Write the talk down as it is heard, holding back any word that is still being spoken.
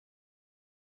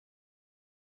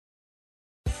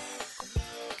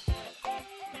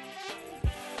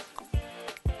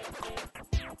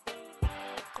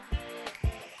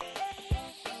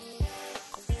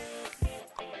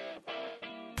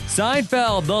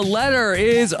Seinfeld, the letter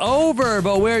is over,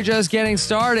 but we're just getting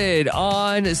started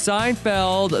on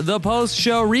Seinfeld, the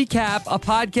post-show recap, a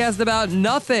podcast about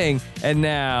nothing. And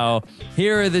now,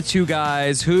 here are the two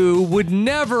guys who would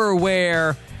never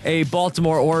wear a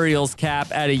Baltimore Orioles cap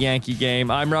at a Yankee game.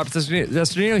 I'm Rob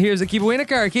Cesternino. Here's Akiva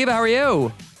Winokur. Akiva, how are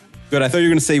you? Good. I thought you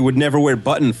were going to say would never wear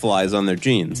button flies on their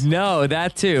jeans. No,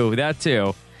 that too.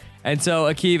 And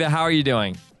so, Akiva, how are you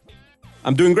doing?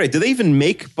 I'm doing great. Do they even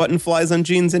make button flies on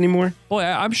jeans anymore? Boy,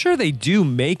 I'm sure they do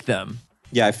make them.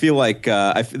 Yeah, I feel like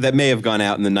that may have gone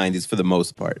out in the 90s for the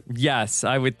most part. Yes,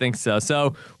 I would think so.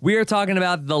 So we are talking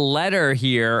about the letter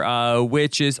here,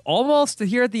 which is almost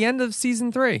here at the end of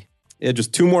season 3. Yeah,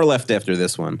 just 2 more left after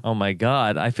this one. Oh my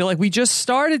God. I feel like we just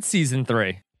started season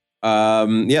 3.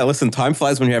 Yeah, listen, time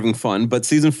flies when you're having fun, but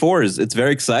season 4 it's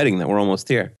very exciting that we're almost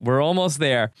here. We're almost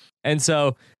there. And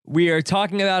so we are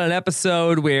talking about an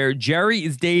episode where Jerry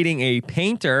is dating a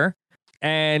painter,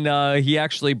 and he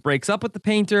actually breaks up with the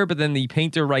painter, but then the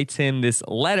painter writes him this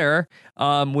letter,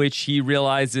 which he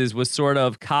realizes was sort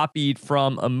of copied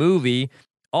from a movie.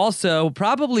 Also,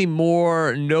 probably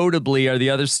more notably are the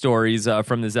other stories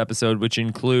from this episode, which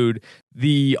include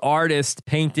the artist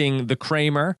painting the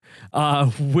Kramer,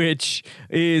 which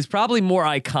is probably more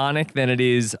iconic than it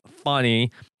is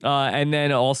funny. And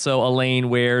then also Elaine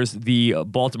wears the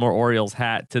Baltimore Orioles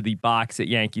hat to the box at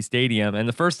Yankee Stadium. And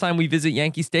the first time we visit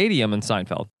Yankee Stadium in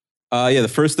Seinfeld. Yeah, the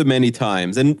first of many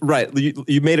times. And right,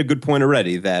 you made a good point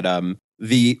already that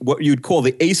what you'd call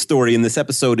the A story in this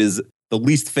episode is the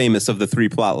least famous of the 3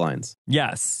 plot lines.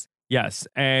 Yes,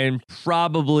 and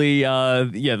probably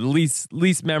the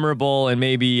least memorable and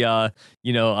maybe least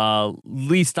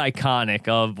iconic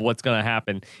of what's going to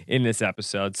happen in this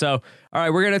episode. So, all right,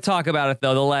 we're going to talk about it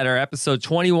though. The letter, episode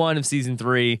 21 of season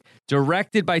 3,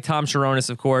 directed by Tom Sharonis,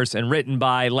 of course, and written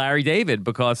by Larry David,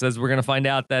 because as we're going to find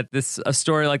out that a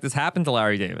story like this happened to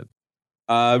Larry David.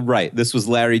 Right, this was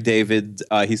Larry David.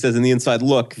 He says in the inside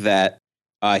look that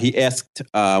he asked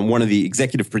one of the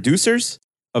executive producers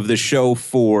of the show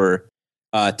for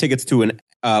tickets to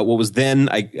what was then,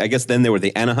 I guess then they were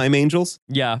the Anaheim Angels.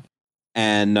 Yeah.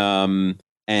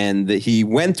 And he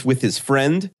went with his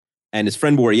friend, and his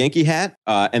friend wore a Yankee hat,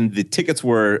 and the tickets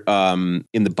were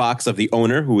in the box of the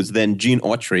owner, who was then Gene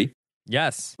Autry.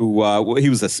 Yes. Who what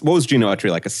was Gene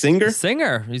Autry, like a singer? A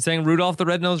singer. He's saying Rudolph the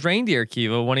Red-Nosed Reindeer,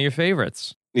 Kiva, one of your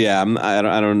favorites. Yeah, I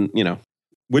don't,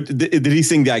 did he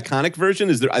sing the iconic version?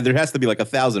 There has to be like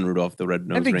 1,000 Rudolph the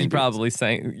Red-Nosed Reindeer. I think he probably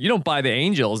sang. You don't buy the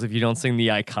Angels if you don't sing the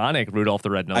iconic Rudolph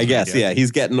the Red-Nosed Reindeer. I guess, yeah.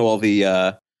 He's getting all the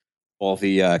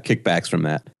kickbacks from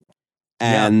that.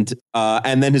 And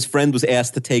then his friend was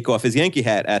asked to take off his Yankee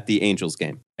hat at the Angels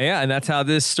game. Yeah, and that's how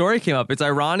this story came up. It's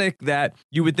ironic that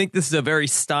you would think this is a very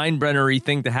Steinbrenner-y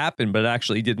thing to happen, but it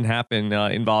actually didn't happen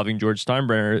involving George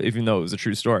Steinbrenner, even though it was a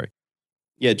true story.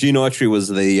 Yeah, Gene Autry was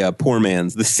the poor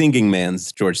man's, the singing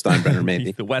man's George Steinbrenner,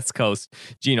 maybe. The West Coast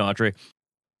Gene Autry.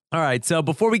 All right, so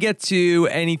before we get to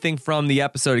anything from the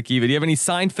episode, Akiva, do you have any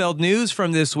Seinfeld news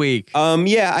from this week?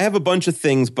 Yeah, I have a bunch of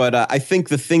things, but I think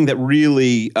the thing that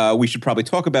really we should probably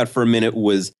talk about for a minute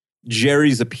was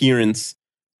Jerry's appearance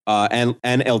and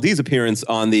LD's appearance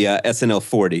on the SNL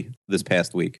 40 this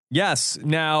past week. Yes.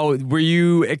 Now, were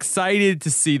you excited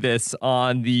to see this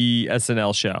on the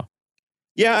SNL show?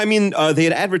 Yeah, I mean, they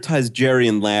had advertised Jerry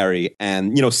and Larry,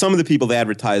 and, some of the people they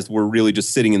advertised were really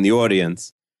just sitting in the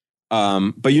audience.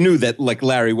 But you knew that, like,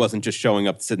 Larry wasn't just showing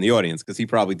up to sit in the audience because he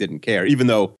probably didn't care, even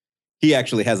though he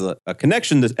actually has a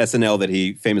connection to SNL that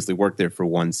he famously worked there for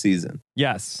one season.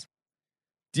 Yes.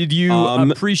 Did you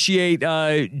appreciate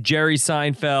Jerry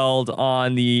Seinfeld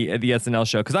on the SNL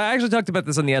show? Because I actually talked about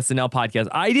this on the SNL podcast.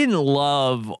 I didn't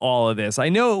love all of this. I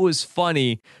know it was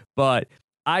funny, but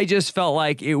I just felt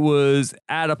like it was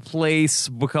at a place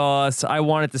because I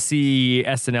wanted to see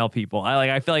SNL people.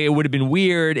 I feel like it would have been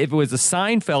weird if it was a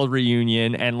Seinfeld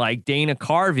reunion and like Dana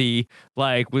Carvey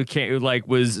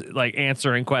was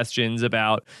answering questions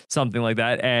about something like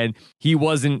that, and he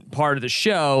wasn't part of the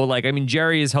show. Like, I mean,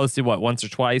 Jerry has hosted once or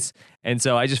twice, and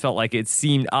so I just felt like it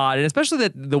seemed odd, and especially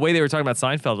that the way they were talking about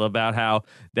Seinfeld, about how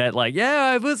that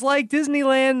it was like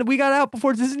Disneyland. We got out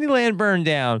before Disneyland burned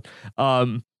down.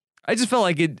 I just felt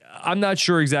like it. I'm not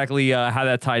sure exactly how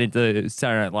that tied into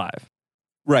Saturday Night Live.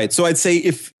 Right. So I'd say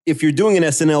if you're doing an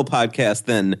SNL podcast,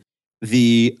 then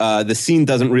the scene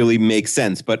doesn't really make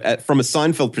sense. But from a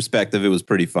Seinfeld perspective, it was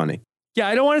pretty funny. Yeah,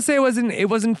 I don't want to say it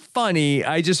wasn't funny.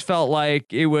 I just felt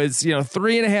like it was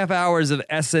 3.5 hours of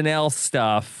SNL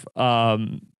stuff.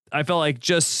 I felt like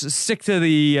just stick to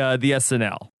the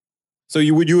SNL. So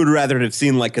you would rather have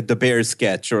seen like a The Bears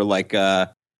sketch or like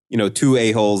two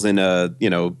a-holes in a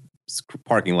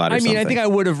parking lot or something. I think I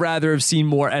would have rather have seen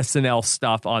more SNL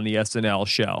stuff on the SNL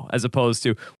show as opposed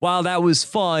to, while that was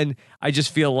fun, I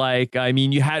just feel like,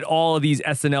 you had all of these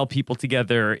SNL people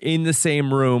together in the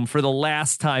same room for the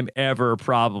last time ever,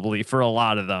 probably for a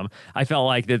lot of them. I felt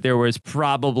like that there was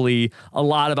probably a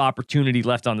lot of opportunity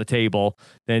left on the table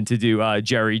than to do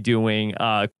Jerry doing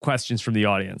questions from the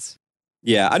audience.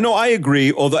 Yeah, I know, I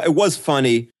agree. Although it was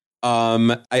funny.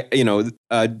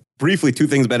 Briefly, two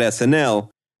things about SNL.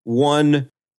 One,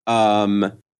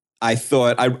 I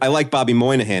thought I like Bobby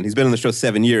Moynihan. He's been on the show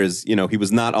 7 years. He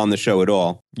was not on the show at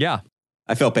all. Yeah.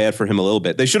 I felt bad for him a little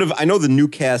bit. They should have, I know the new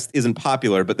cast isn't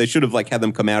popular, but they should have had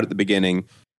them come out at the beginning,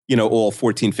 all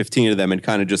 14, 15 of them, and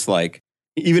kind of just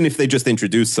even if they just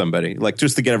introduced somebody,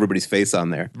 just to get everybody's face on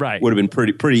there. Right. Would have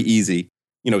been pretty easy,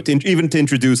 even to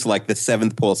introduce the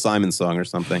seventh Paul Simon song or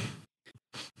something.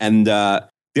 And,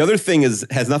 the other thing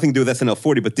has nothing to do with SNL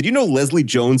 40, but did you know Leslie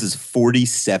Jones is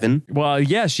 47? Well,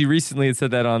 yeah, she recently had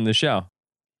said that on the show.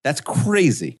 That's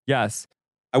crazy. Yes.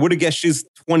 I would have guessed she's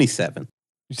 27.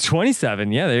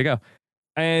 27, yeah, there you go.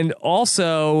 And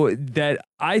also that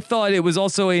I thought it was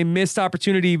also a missed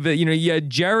opportunity, but you had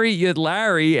Jerry, you had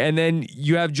Larry, and then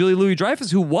you have Julie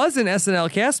Louis-Dreyfus, who was an SNL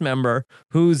cast member,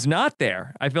 who's not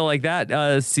there. I feel like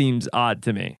that seems odd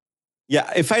to me. Yeah,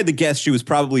 if I had to guess, she was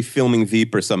probably filming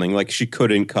Veep or something. She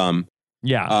couldn't come.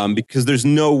 Yeah. Because there's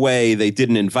no way they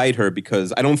didn't invite her,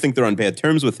 because I don't think they're on bad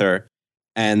terms with her.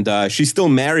 And she's still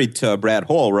married to Brad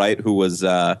Hall, right? Who was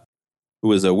a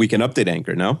Weekend Update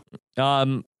anchor, no?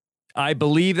 I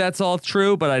believe that's all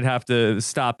true, but I'd have to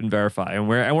stop and verify. And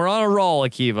we're on a roll,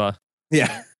 Akiva.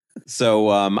 Yeah.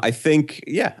 So I think,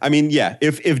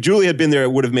 if Julie had been there,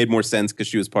 it would have made more sense because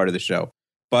she was part of the show.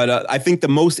 But I think the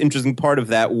most interesting part of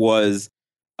that was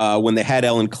when they had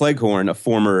Ellen Cleghorn, a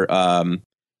former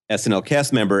SNL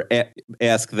cast member,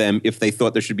 ask them if they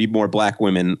thought there should be more black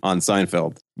women on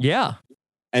Seinfeld. Yeah.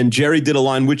 And Jerry did a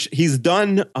line, which he's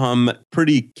done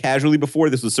pretty casually before.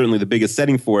 This was certainly the biggest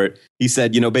setting for it. He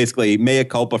said, basically, mea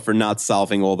culpa for not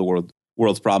solving all the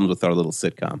world's problems with our little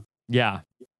sitcom. Yeah.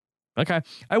 Okay.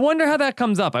 I wonder how that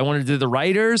comes up. I wonder, did the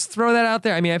writers throw that out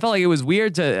there? I felt like it was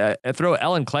weird to throw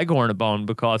Ellen Cleghorn a bone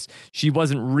because she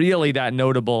wasn't really that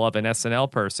notable of an SNL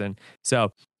person.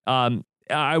 So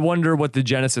I wonder what the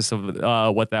genesis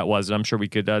of what that was. I'm sure we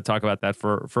could talk about that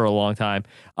for a long time.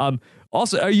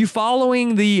 Also, are you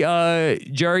following the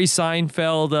Jerry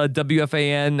Seinfeld,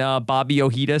 WFAN, Bobby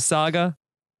Ojeda saga?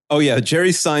 Oh, yeah.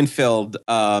 Jerry Seinfeld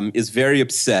is very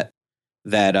upset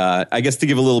that, I guess to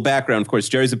give a little background, of course,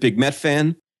 Jerry's a big Met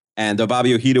fan, and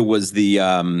Bobby Ojeda was the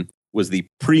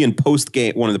pre and post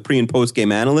game, one of the pre and post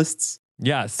game analysts.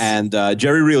 Yes. And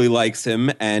Jerry really likes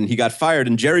him, and he got fired,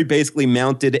 and Jerry basically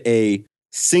mounted a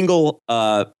single,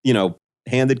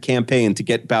 handed campaign to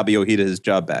get Bobby Ojeda his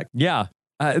job back. Yeah.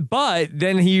 But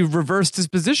then he reversed his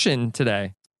position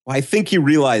today. Well, I think he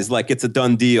realized it's a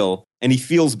done deal, and he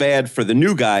feels bad for the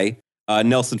new guy,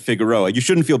 Nelson Figueroa. You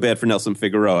shouldn't feel bad for Nelson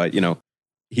Figueroa,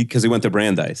 because he went to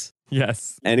Brandeis.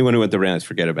 Yes. Anyone who went to Brandeis,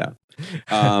 forget about.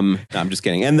 No, I'm just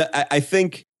kidding. And I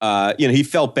think, he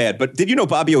felt bad. But did you know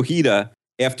Bobby Ojeda,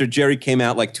 after Jerry came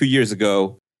out 2 years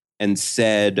ago and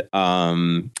said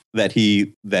that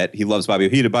he loves Bobby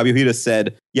Ojeda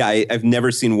said, yeah, I've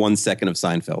never seen 1 second of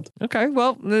Seinfeld. Okay,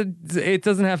 well, it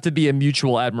doesn't have to be a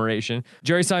mutual admiration.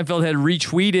 Jerry Seinfeld had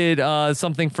retweeted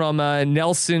something from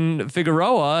Nelson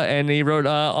Figueroa, and he wrote,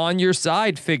 on your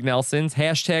side, Fig Nelsons,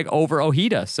 #over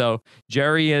Ojeda. So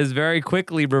Jerry has very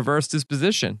quickly reversed his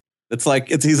position. It's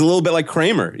he's a little bit like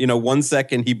Kramer. 1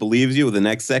 second he believes you, the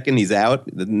next second he's out,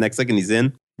 the next second he's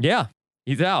in. Yeah.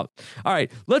 He's out. All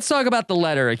right, let's talk about the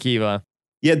letter, Akiva.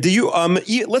 Yeah, do you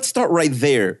let's start right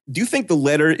there. Do you think the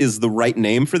letter is the right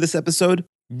name for this episode?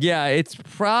 Yeah, it's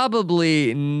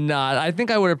probably not. I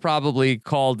think I would have probably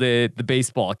called it the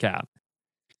baseball cap.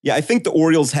 Yeah, I think the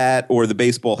Orioles hat or the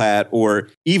baseball hat or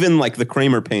even the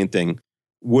Kramer painting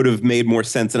would have made more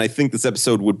sense. And I think this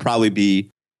episode would probably be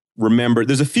remembered.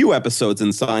 There's a few episodes in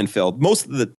Seinfeld. Most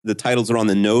of the titles are on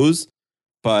the nose,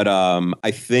 but I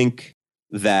think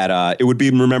that it would be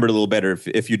remembered a little better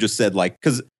if you just said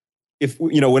because if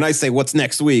when I say what's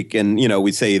next week and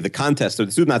we say the contest or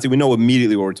the Soup Nazi, we know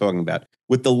immediately what we're talking about.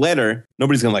 With the letter,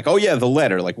 nobody's gonna oh yeah, the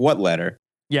letter, what letter?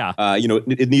 Yeah,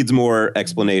 it needs more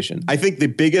explanation. I think the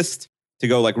biggest, to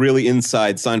go really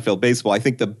inside Seinfeld baseball, I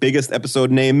think the biggest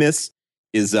episode name miss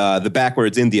is the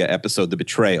Backwards India episode, The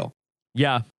Betrayal.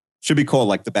 Yeah, should be called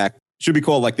the Should be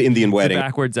called like the Indian Wedding. The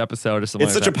backwards episode or something.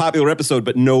 It's such a popular episode,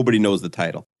 but nobody knows the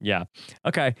title. Yeah.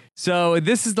 Okay. So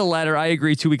this is the letter. I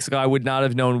agree. 2 weeks ago, I would not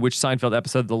have known which Seinfeld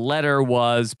episode the letter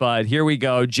was, but here we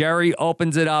go. Jerry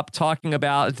opens it up talking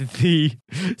about the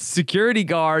security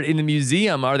guard in the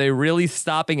museum. Are they really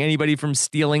stopping anybody from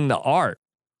stealing the art?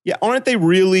 Yeah. Aren't they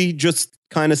really just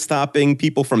kind of stopping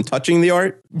people from touching the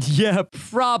art? Yeah,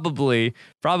 probably.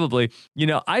 You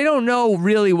know, I don't know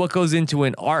really what goes into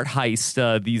an art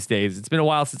heist these days. It's been a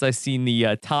while since I've seen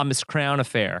the Thomas Crown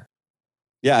Affair.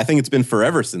 Yeah, I think it's been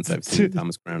forever since I've seen the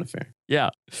Thomas Crown Affair.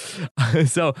 Yeah.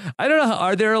 So I don't know.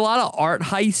 Are there a lot of art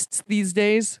heists these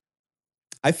days?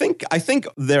 I think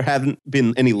there haven't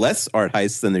been any less art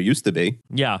heists than there used to be.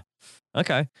 Yeah.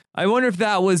 Okay. I wonder if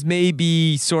that was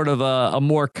maybe sort of a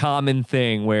more common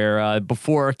thing where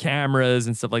before cameras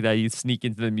and stuff like that, you'd sneak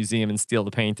into the museum and steal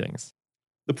the paintings.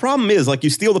 The problem is, like, you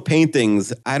steal the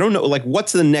paintings. I don't know, like,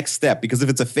 what's the next step? Because if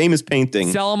it's a famous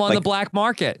painting, sell them on the black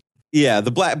market. Yeah,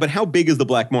 but how big is the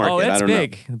black market? Oh, it's I don't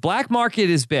big. know. The black market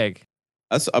is big.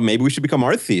 Maybe we should become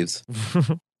art thieves.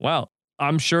 Well,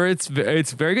 I'm sure it's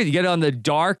very good. You get it on the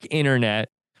dark internet,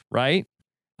 right?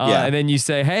 Yeah. And then you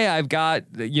say, "Hey, I've got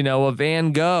a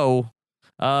Van Gogh.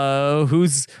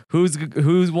 Who's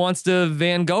wants to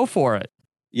Van Gogh for it?"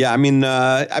 Yeah, I mean,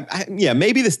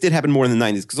 maybe this did happen more in the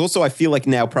 90s. Because also, I feel like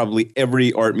now probably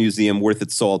every art museum worth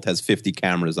its salt has 50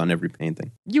 cameras on every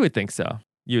painting. You would think so.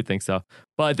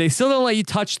 But they still don't let you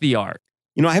touch the art.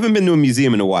 You know, I haven't been to a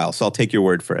museum in a while, so I'll take your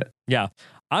word for it. Yeah.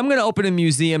 I'm going to open a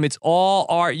museum. It's all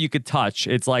art you could touch.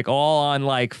 It's like all on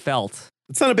like felt.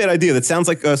 It's not a bad idea. That sounds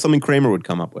like something Kramer would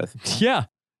come up with. Yeah.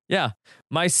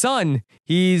 My son,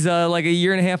 he's like a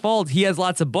year and a half old. He has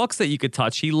lots of books that you could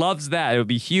touch. He loves that. It would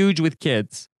be huge with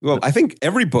kids. Well, I think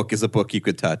every book is a book you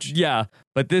could touch. Yeah,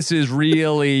 but this is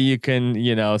really, you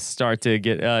can, start to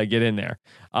get in there.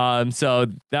 So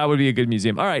that would be a good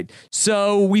museum. All right.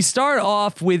 So we start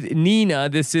off with Nina.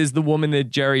 This is the woman that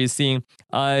Jerry is seeing.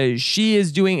 She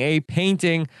is doing a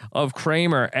painting of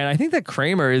Kramer. And I think that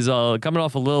Kramer is coming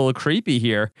off a little creepy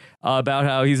here about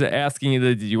how he's asking,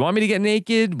 do you want me to get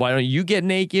naked? Why don't you get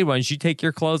naked? Why don't you take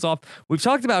your clothes off? We've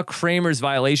talked about Kramer's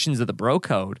violations of the bro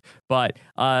code, but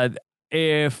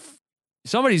if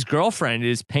somebody's girlfriend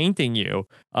is painting you,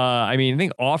 I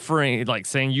think offering, like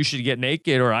saying you should get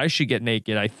naked or I should get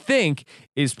naked, I think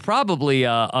is probably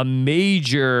a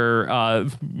major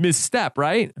misstep,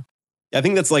 right? I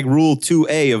think that's like rule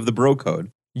 2A of the bro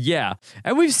code. Yeah.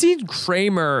 And we've seen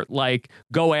Kramer like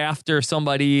go after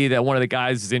somebody that one of the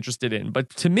guys is interested in. But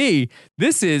to me,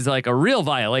 this is like a real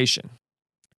violation.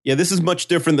 Yeah, this is much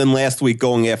different than last week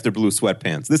going after Blue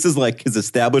Sweatpants. This is like his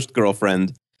established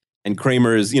girlfriend. And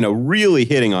Kramer is, really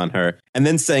hitting on her and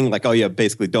then saying like, oh, yeah,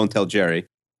 basically don't tell Jerry.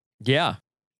 Yeah.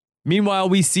 Meanwhile,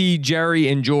 we see Jerry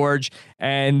and George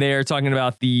and they're talking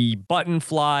about the button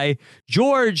fly.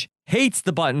 George hates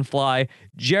the button fly.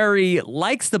 Jerry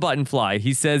likes the button fly.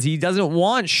 He says he doesn't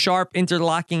want sharp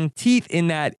interlocking teeth in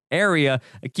that area.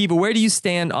 Akiva, where do you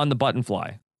stand on the button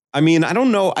fly? I mean, I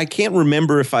don't know. I can't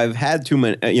remember if I've had too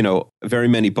many, very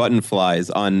many button flies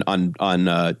on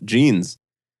jeans.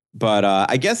 But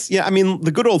I guess, yeah, I mean,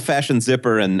 the good old fashioned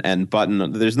zipper and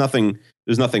button, there's nothing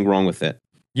wrong with it.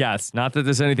 Yes, not that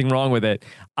there's anything wrong with it.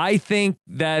 I think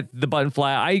that the button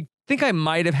fly, I think I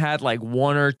might have had like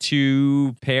one or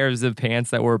two pairs of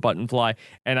pants that were button fly,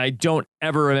 and I don't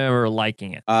ever remember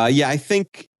liking it.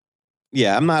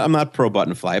 I'm not pro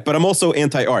button fly, but I'm also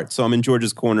anti-art, so I'm in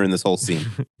George's corner in this whole scene.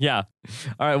 Yeah.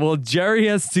 All right, well, Jerry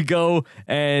has to go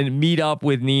and meet up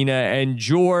with Nina, and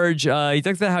George, he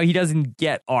talks about how he doesn't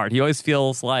get art. He always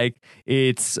feels like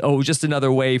it's, just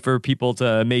another way for people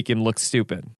to make him look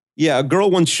stupid. Yeah, a girl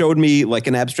once showed me like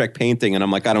an abstract painting, and I'm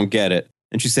like, I don't get it.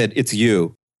 And she said, it's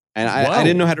you. And I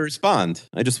didn't know how to respond.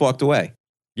 I just walked away.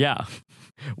 Yeah.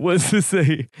 This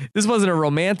wasn't a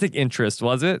romantic interest,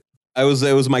 was it? It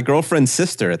was my girlfriend's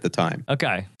sister at the time.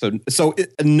 Okay. So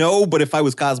no, but if I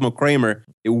was Cosmo Kramer,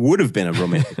 it would have been a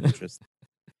romantic interest.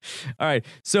 All right.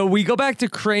 So we go back to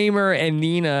Kramer and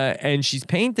Nina, and she's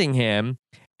painting him.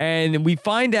 And we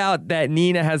find out that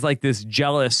Nina has like this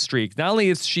jealous streak. Not only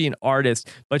is she an artist,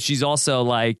 but she's also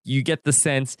like, you get the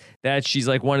sense that she's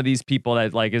like one of these people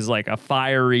that like is like a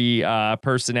fiery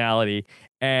personality.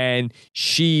 And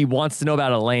she wants to know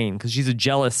about Elaine because she's a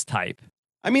jealous type.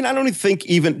 I mean, I don't think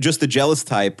even just a jealous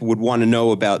type would want to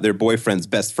know about their boyfriend's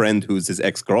best friend who's his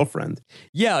ex-girlfriend.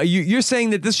 Yeah, you're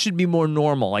saying that this should be more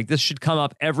normal. Like this should come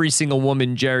up every single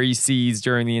woman Jerry sees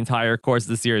during the entire course of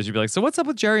the series. You'd be like, so what's up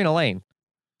with Jerry and Elaine?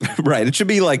 Right. It should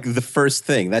be like the first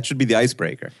thing. That should be the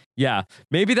icebreaker. Yeah.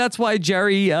 Maybe that's why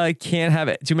Jerry can't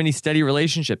have too many steady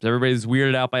relationships. Everybody's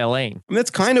weirded out by Elaine. I mean,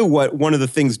 that's kind of what one of the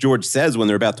things George says when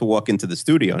they're about to walk into the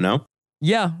studio, no?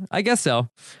 Yeah, I guess so.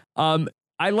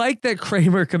 I like that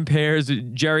Kramer compares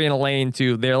Jerry and Elaine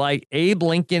to, they're like Abe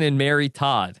Lincoln and Mary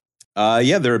Todd.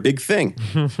 Yeah, they're a big thing.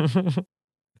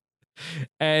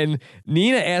 And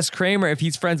Nina asked Kramer if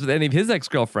he's friends with any of his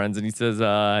ex-girlfriends, and he says,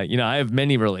 I have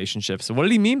many relationships. So what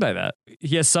did he mean by that?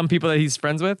 He has some people that he's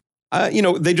friends with?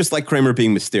 They just like Kramer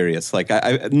being mysterious. Like,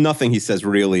 nothing he says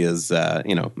really is,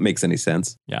 makes any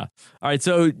sense. Yeah. All right,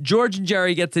 so George and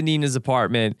Jerry get to Nina's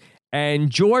apartment,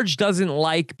 and George doesn't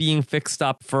like being fixed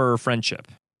up for friendship.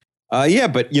 Yeah,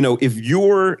 but,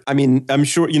 if I'm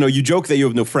sure, you joke that you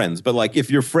have no friends, but like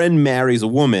if your friend marries a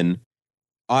woman,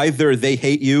 either they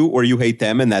hate you or you hate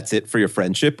them, and that's it for your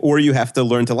friendship, or you have to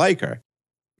learn to like her.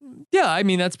 Yeah, I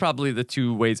mean, that's probably the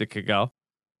two ways it could go.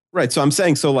 Right. So I'm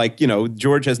saying,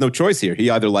 George has no choice here. He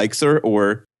either likes her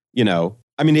or,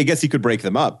 I guess he could break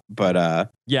them up, but,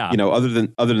 other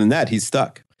than that, he's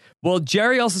stuck. Well,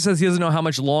 Jerry also says he doesn't know how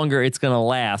much longer it's going to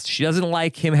last. She doesn't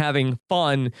like him having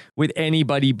fun with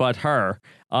anybody but her.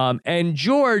 And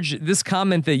George, this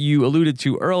comment that you alluded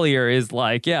to earlier is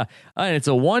like, and it's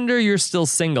a wonder you're still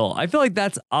single. I feel like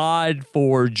that's odd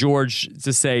for George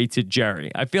to say to Jerry.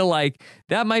 I feel like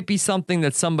that might be something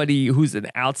that somebody who's an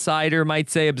outsider might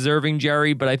say observing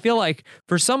Jerry. But I feel like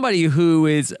for somebody who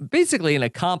is basically an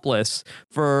accomplice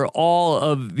for all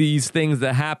of these things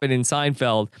that happen in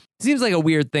Seinfeld, it seems like a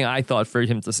weird thing, I thought, for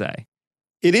him to say.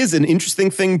 It is an interesting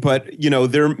thing, but,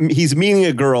 he's meeting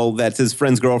a girl that's his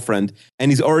friend's girlfriend, and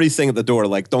he's already saying at the door,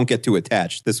 like, don't get too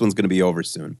attached. This one's going to be over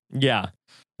soon. Yeah.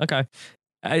 Okay.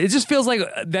 It just feels like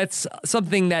that's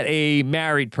something that a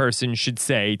married person should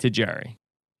say to Jerry.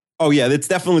 Oh, yeah. It's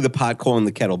definitely the pot calling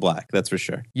the kettle black. That's for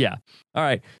sure. Yeah. All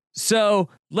right. So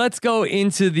let's go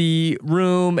into the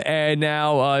room, and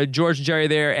now George and Jerry are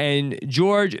there, and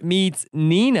George meets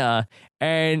Nina,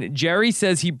 and Jerry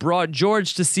says he brought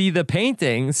George to see the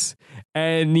paintings,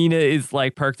 and Nina is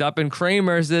like perked up, and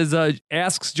Kramer says,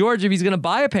 asks George if he's going to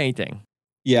buy a painting.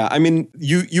 Yeah, I mean,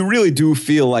 you really do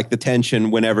feel like the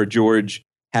tension whenever George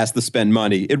has to spend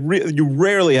money. You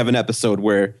rarely have an episode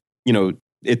where,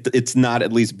 it's not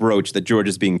at least broached that George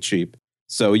is being cheap.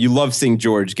 So you love seeing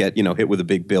George get, hit with a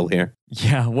big bill here.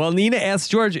 Yeah, well, Nina asks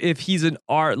George if he's an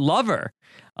art lover.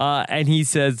 And he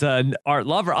says, art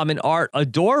lover, I'm an art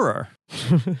adorer.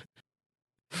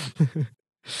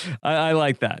 I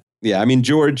like that. Yeah, I mean,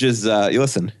 George is,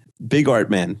 listen, big art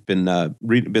man. Been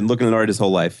looking at art his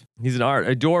whole life. He's an art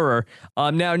adorer.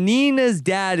 Now, Nina's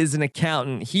dad is an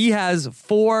accountant. He has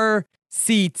 4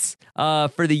 seats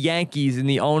for the Yankees in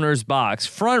the owner's box.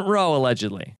 Front row,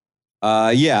 allegedly.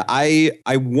 Yeah, I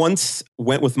once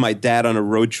went with my dad on a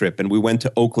road trip, and we went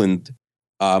to Oakland.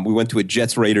 We went to a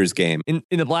Jets-Raiders game. In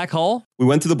the Black Hole? We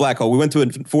went to the Black Hole. We went to a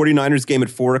 49ers game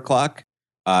at 4 o'clock.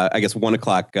 I guess 1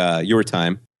 o'clock your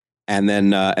time. And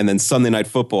then Sunday Night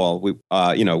Football, we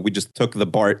just took the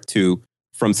BART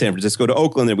from San Francisco to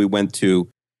Oakland, and we went to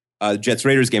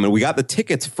Jets-Raiders game. And we got the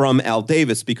tickets from Al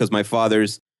Davis because my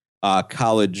father's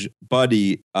college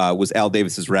buddy was Al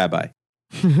Davis's rabbi.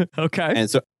 Okay. And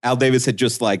so Al Davis had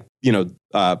just went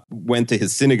to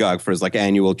his synagogue for his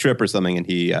annual trip or something, and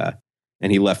he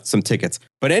left some tickets.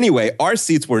 But anyway, our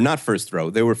seats were not first row.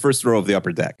 They were first row of the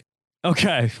upper deck.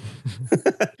 Okay.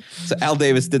 So Al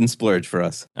Davis didn't splurge for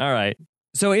us. All right.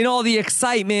 So in all the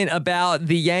excitement about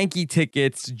the Yankee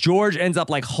tickets, George ends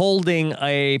up holding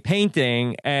a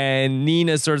painting, and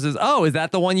Nina sort of says, "Oh, is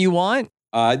that the one you want?"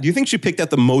 Do you think she picked out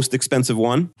the most expensive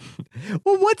one?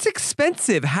 Well, what's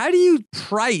expensive? How do you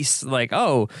price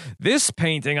this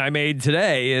painting I made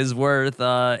today is worth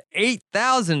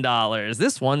 $8,000.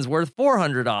 This one's worth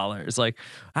 $400.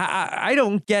 I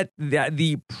don't get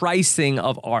the pricing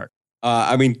of art.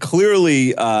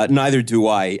 Clearly, neither do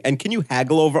I. And can you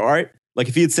haggle over art?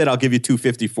 If he had said, "I'll give you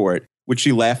 $250 for it," would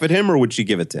she laugh at him or would she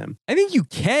give it to him? I think you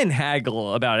can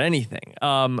haggle about anything.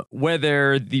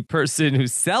 Whether the person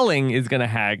who's selling is going to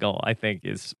haggle, I think,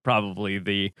 is probably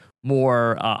the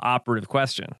more operative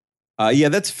question. Yeah,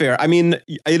 that's fair. I mean,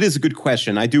 it is a good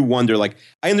question. I do wonder,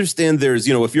 I understand there's,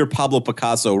 if you're Pablo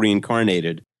Picasso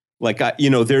reincarnated,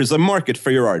 there's a market for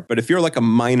your art. But if you're a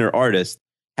minor artist,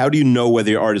 how do you know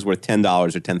whether your art is worth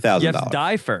 $10 or $10,000? You have to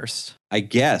die first. I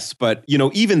guess. But,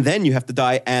 even then you have to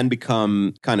die and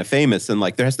become kind of famous. And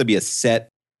there has to be a set,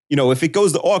 if it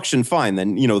goes to auction, fine.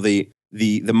 Then,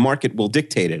 the market will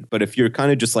dictate it. But if you're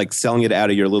kind of just selling it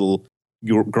out of your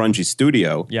grungy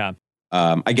studio. Yeah.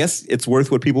 I guess it's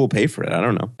worth what people will pay for it. I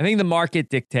don't know. I think the market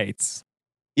dictates.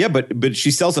 Yeah, but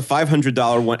she sells a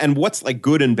 $500 one. And what's like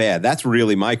good and bad? That's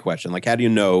really my question. Like, how do you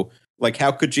know? Like,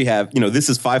 how could she have, this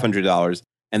is $500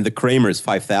 and the Kramer's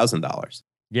 $5,000?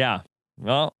 Yeah.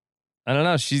 Well, I don't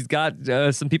know. She's got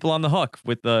some people on the hook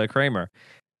with the Kramer.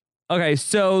 Okay,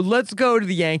 so let's go to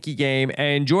the Yankee game.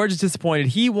 And George is disappointed.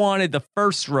 He wanted the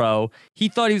first row. He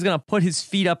thought he was going to put his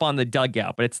feet up on the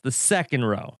dugout, but it's the second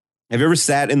row. Have you ever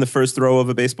sat in the first row of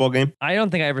a baseball game? I don't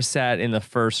think I ever sat in the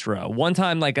first row. One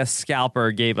time, like a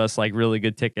scalper gave us like really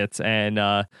good tickets, and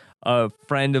a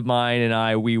friend of mine and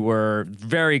I, we were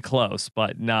very close,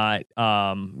 but not,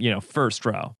 first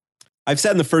row. I've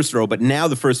sat in the first row, but now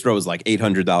the first row is like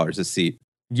 $800 a seat.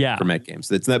 Yeah, for Met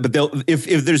games. It's not, but they'll if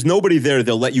there's nobody there,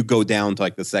 they'll let you go down to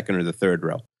like the second or the third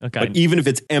row. Okay, but even if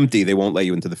it's empty, they won't let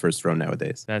you into the first row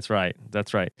nowadays. That's right. All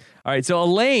right. So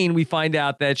Elaine, we find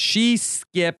out that she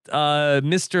skipped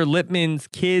Mr. Lippman's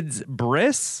kid's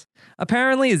bris.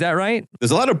 Apparently, is that right?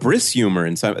 There's a lot of bris humor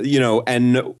in some,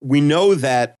 and we know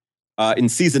that in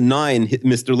season 9,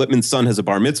 Mr. Lippman's son has a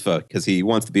bar mitzvah because he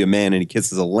wants to be a man and he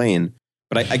kisses Elaine.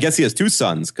 But I guess he has 2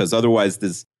 sons because otherwise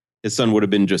his son would have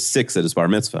been just 6 at his bar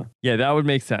mitzvah. Yeah, that would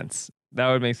make sense.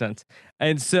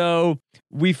 And so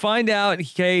we find out,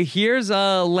 okay, here's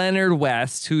Leonard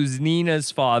West, who's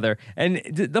Nina's father. And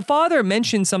the father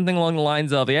mentioned something along the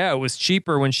lines of, it was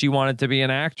cheaper when she wanted to be an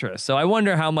actress. So I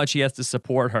wonder how much he has to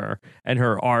support her and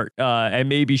her art. And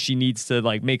maybe she needs to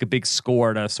like make a big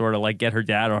score to sort of like get her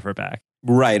dad off her back.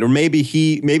 Right. Or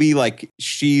maybe like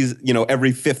she's,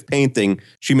 every 5th painting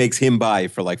she makes him buy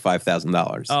for like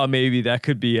 $5,000. Oh, maybe that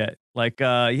could be it. Like,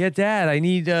 Dad, I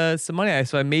need some money.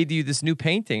 So I made you this new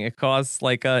painting. It costs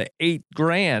like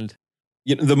 $8,000.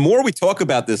 The more we talk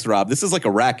about this, Rob, this is like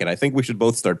a racket. I think we should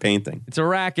both start painting. It's a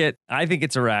racket. I think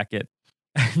it's a racket.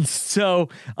 And so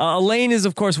Elaine is,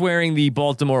 of course, wearing the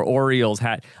Baltimore Orioles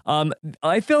hat.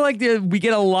 I feel like we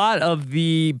get a lot of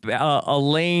the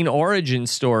Elaine origin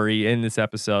story in this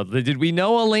episode. Did we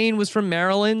know Elaine was from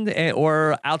Maryland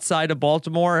or outside of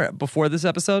Baltimore before this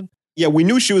episode? Yeah, we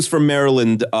knew she was from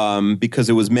Maryland because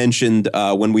it was mentioned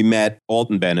when we met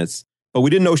Alton Bennett. But we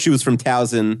didn't know she was from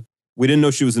Towson. We didn't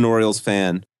know she was an Orioles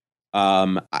fan.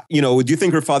 Do you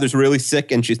think her father's really sick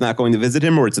and she's not going to visit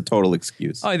him, or it's a total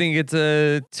excuse? Oh, I think it's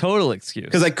a total excuse.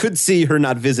 Because I could see her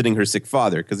not visiting her sick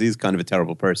father because he's kind of a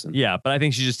terrible person. Yeah, but I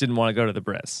think she just didn't want to go to the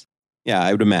bris. Yeah,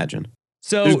 I would imagine.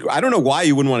 So I don't know why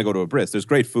you wouldn't want to go to a bris. There's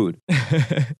great food.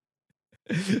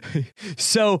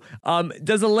 So,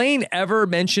 does Elaine ever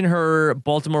mention her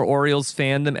Baltimore Orioles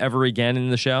fandom ever again in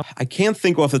the show? I can't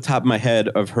think off the top of my head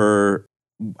of her.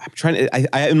 I'm trying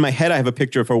to. In my head, I have a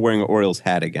picture of her wearing an Orioles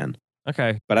hat again.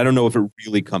 Okay, but I don't know if it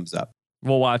really comes up.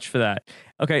 We'll watch for that.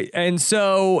 Okay, and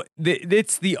so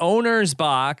it's the owner's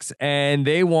box, and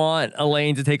they want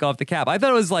Elaine to take off the cap. I thought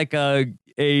it was like a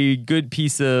good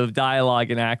piece of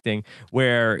dialogue and acting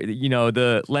where,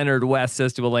 the Leonard West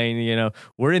says to Elaine,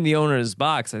 we're in the owner's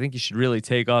box. I think you should really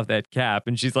take off that cap.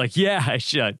 And she's like, yeah, I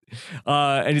should.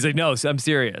 And he's like, no, I'm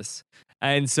serious.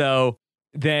 And so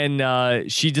then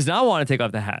she does not want to take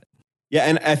off the hat. Yeah,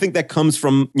 and I think that comes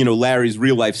from, Larry's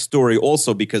real life story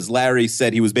also, because Larry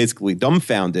said he was basically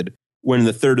dumbfounded when in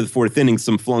the 3rd or the 4th inning,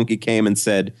 some flunky came and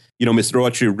said, Mr.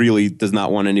 Autry really does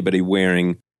not want anybody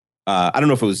wearing, I don't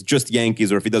know if it was just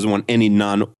Yankees or if he doesn't want any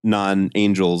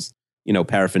non-Angels,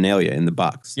 paraphernalia in the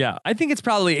box. Yeah, I think it's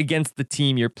probably against the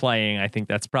team you're playing. I think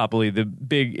that's probably the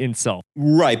big insult.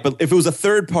 Right, but if it was a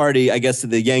third party, I guess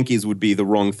the Yankees would be the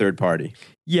wrong third party.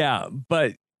 Yeah,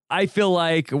 but I feel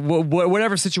like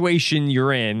whatever situation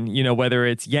you're in, whether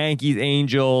it's Yankees,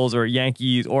 Angels, or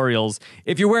Yankees, Orioles,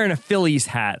 if you're wearing a Phillies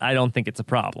hat, I don't think it's a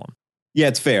problem. Yeah,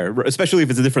 it's fair, especially if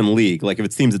it's a different league. Like if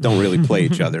it's teams that don't really play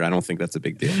each other, I don't think that's a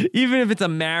big deal. Even if it's a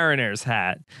Mariners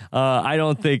hat, I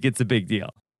don't think it's a big deal.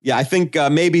 Yeah, I think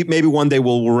maybe one day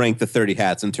we'll rank the 30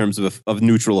 hats in terms of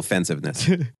neutral offensiveness.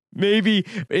 Maybe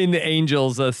in the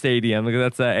Angels stadium, because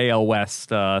that's an AL West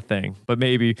thing. But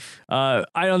maybe. I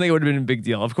don't think it would have been a big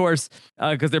deal. Of course,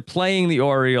 because they're playing the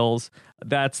Orioles.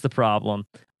 That's the problem.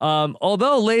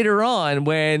 Although later on,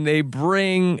 when they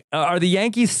are the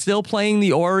Yankees still playing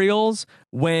the Orioles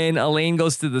when Elaine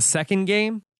goes to the second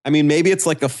game? I mean, maybe it's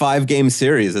like a 5-game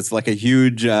series. It's like a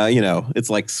huge, it's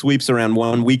like sweeps around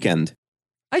one weekend.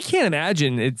 I can't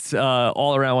imagine it's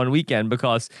all around one weekend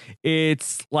because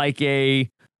it's like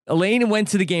Elaine went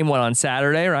to the game on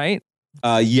Saturday, right?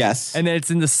 Yes. And then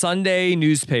it's in the Sunday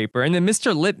newspaper. And then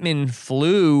Mr. Lippman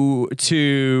flew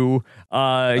to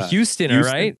Houston,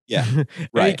 right? Yeah. And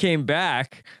right. he came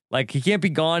back. Like, he can't be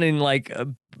gone in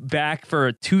back for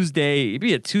a Tuesday. It'd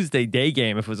be a Tuesday day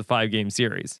game if it was a 5-game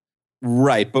series.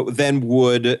 Right. But then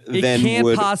it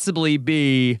can't possibly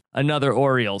be another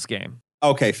Orioles game.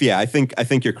 Okay, yeah, I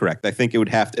think you're correct. I think it would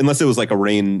have to, unless it was like a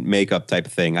rain makeup type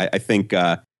of thing. I think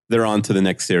they're on to the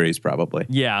next series probably.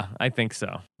 Yeah, I think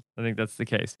so. I think that's the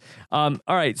case. All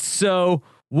right, so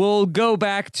we'll go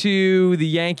back to the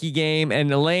Yankee game,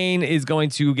 and Elaine is going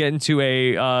to get into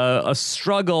a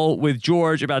struggle with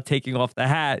George about taking off the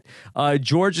hat.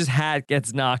 George's hat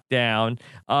gets knocked down.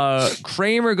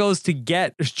 Kramer goes to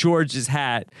get George's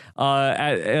hat.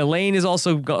 Elaine is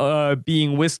also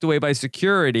being whisked away by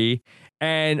security,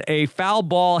 and a foul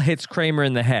ball hits Kramer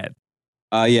in the head.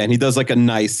 Yeah, and he does like a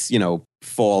nice,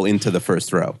 fall into the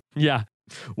first row. Yeah.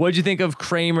 What'd you think of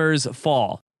Kramer's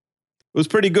fall? It was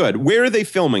pretty good. Where are they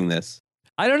filming this?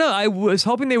 I don't know. I was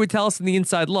hoping they would tell us in the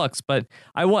inside looks, but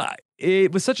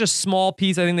it was such a small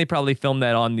piece. I think they probably filmed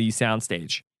that on the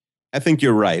soundstage. I think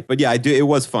you're right. But yeah, it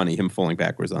was funny, him falling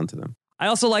backwards onto them. I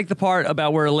also like the part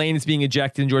about where Elaine is being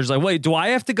ejected and George is like, wait, do I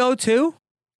have to go too?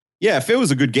 Yeah, if it was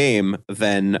a good game,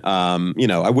 then,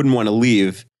 I wouldn't want to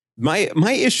leave. My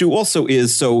issue also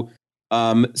is,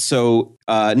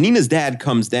 Nina's dad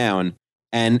comes down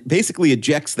and basically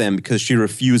ejects them because she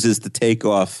refuses to take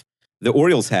off the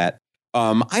Orioles hat.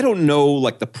 I don't know,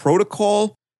 like, the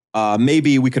protocol.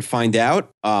 Maybe we could find out.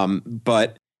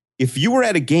 But if you were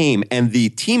at a game and the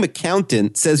team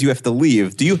accountant says you have to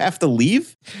leave, do you have to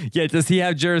leave? Yeah, does he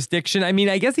have jurisdiction? I mean,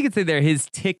 I guess he could say they're his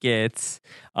tickets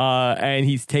and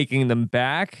he's taking them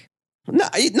back. No,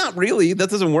 not really. That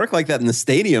doesn't work like that in the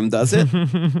stadium, does it?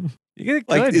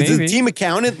 Is the team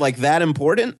accountant like that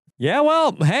important? Yeah,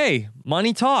 well, hey,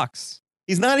 money talks.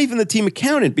 He's not even the team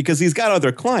accountant because he's got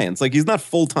other clients. Like, he's not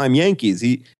full-time Yankees.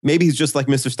 Maybe he's just like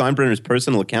Mr. Steinbrenner's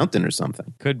personal accountant or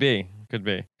something. Could be.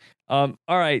 All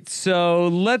right, so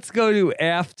let's go to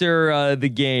after the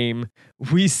game.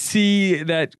 We see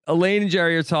that Elaine and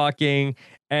Jerry are talking,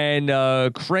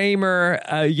 and Kramer,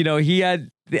 he had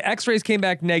the x-rays came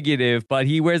back negative, but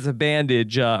he wears a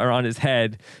bandage on his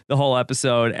head the whole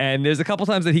episode. And there's a couple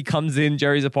times that he comes in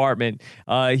Jerry's apartment.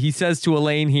 He says to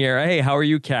Elaine here, hey, how are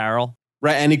you, Carol?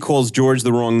 Right, and he calls George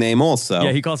the wrong name also.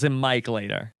 Yeah, he calls him Mike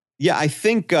later. Yeah, I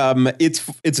think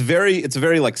it's a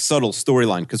very like subtle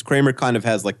storyline because Kramer kind of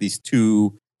has like these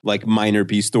two like minor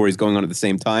B stories going on at the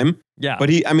same time. Yeah. But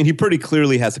he pretty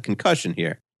clearly has a concussion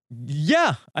here.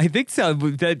 Yeah, I think so.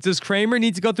 Does Kramer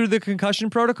need to go through the concussion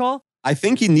protocol? I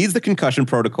think he needs the concussion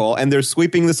protocol, and they're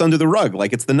sweeping this under the rug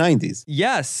like it's the 90s.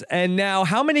 Yes, and now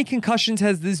how many concussions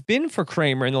has this been for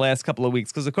Kramer in the last couple of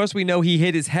weeks? Because, of course, we know he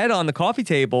hit his head on the coffee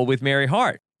table with Mary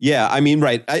Hart. Yeah, I mean,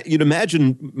 right. You'd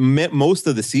imagine most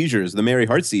of the seizures, the Mary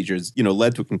Hart seizures,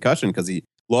 led to a concussion because he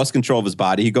lost control of his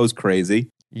body. He goes crazy.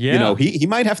 Yeah. He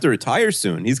might have to retire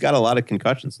soon. He's got a lot of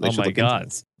concussions. Oh, my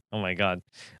God. Oh, my God.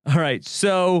 All right.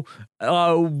 So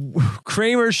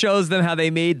Kramer shows them how they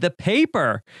made the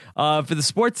paper for the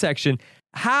sports section.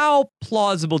 How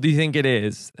plausible do you think it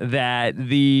is that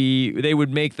they would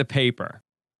make the paper?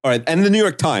 All right. And the New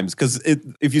York Times, because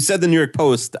if you said the New York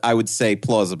Post, I would say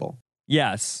plausible.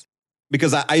 Yes.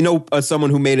 Because I know someone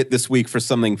who made it this week for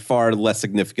something far less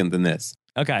significant than this.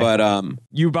 Okay. But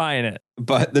you buying it.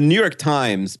 But the New York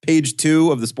Times, page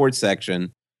 2 of the sports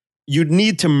section, you'd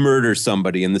need to murder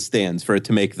somebody in the stands for it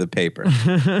to make the paper.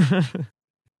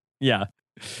 Yeah.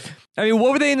 I mean,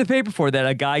 what were they in the paper for? That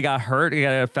a guy got hurt? He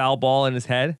got a foul ball in his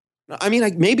head? I mean,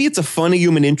 like, maybe it's a funny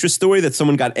human interest story that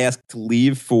someone got asked to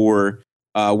leave for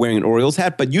wearing an Orioles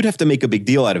hat, but you'd have to make a big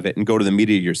deal out of it and go to the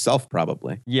media yourself,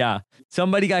 probably. Yeah.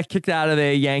 Somebody got kicked out of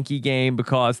the Yankee game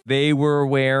because they were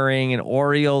wearing an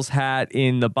Orioles hat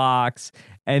in the box.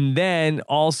 And then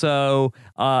also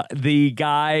the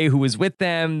guy who was with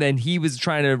them, then he was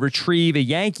trying to retrieve a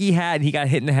Yankee hat and he got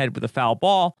hit in the head with a foul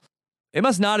ball. It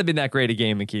must not have been that great a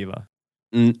game, Akiva.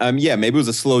 Yeah, maybe it was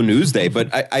a slow news day,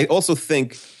 but I also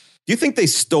think, do you think they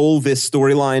stole this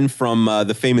storyline from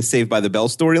the famous Saved by the Bell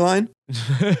storyline?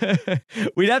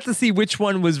 We'd have to see which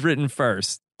one was written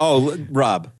first. Oh,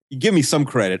 Rob, give me some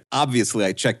credit. Obviously,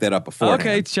 I checked that up before.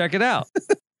 Okay, check it out.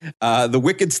 The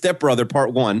Wicked Stepbrother,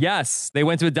 Part 1. Yes, they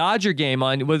went to a Dodger game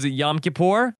on, was it Yom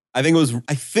Kippur? I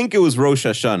think it was Rosh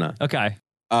Hashanah. Okay.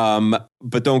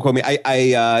 But don't quote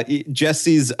me.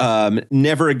 Jesse's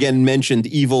never again mentioned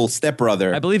evil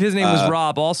stepbrother. I believe his name was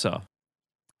Rob also.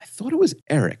 I thought it was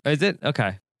Eric. Is it?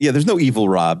 Okay. Yeah, there's no evil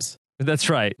Robs. That's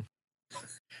right.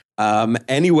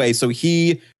 Anyway, so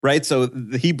he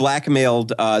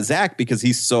blackmailed Zach because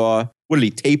he saw, what did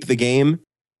he tape the game?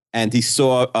 And he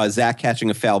saw Zach catching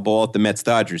a foul ball at the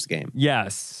Mets-Dodgers game.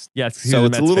 Yes. So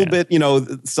it's a little bit,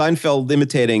 Seinfeld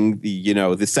imitating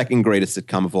the second greatest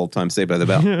sitcom of all time, Saved by the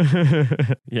Bell.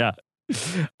 Yeah.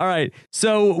 All right.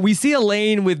 So we see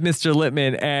Elaine with Mr.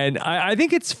 Lippman, and I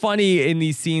think it's funny in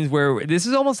these scenes where this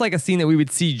is almost like a scene that we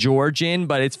would see George in,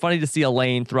 but it's funny to see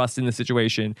Elaine thrust in the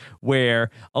situation where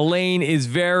Elaine is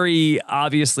very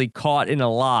obviously caught in a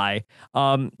lie.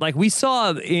 Like we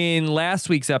saw in last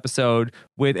week's episode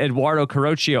with Eduardo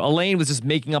Carocchio, Elaine was just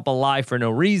making up a lie for no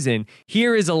reason.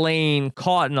 Here is Elaine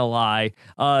caught in a lie,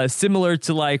 similar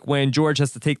to like when George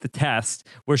has to take the test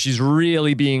where she's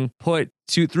really being put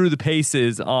through the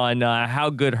paces on how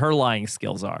good her lying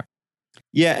skills are.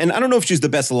 Yeah, and I don't know if she's the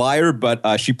best liar,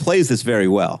 but she plays this very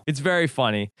well. It's very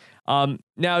funny.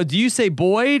 Now, do you say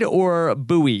Boyd or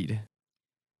buoyed?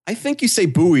 I think you say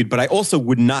buoyed, but I also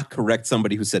would not correct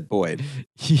somebody who said Boyd.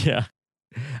 Yeah.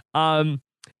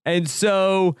 And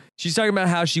so she's talking about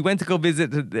how she went to go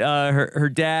visit her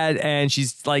dad, and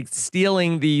she's like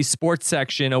stealing the sports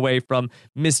section away from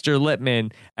Mr.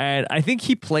 Lippman. And I think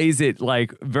he plays it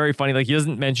like very funny. Like he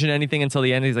doesn't mention anything until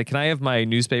the end. He's like, "Can I have my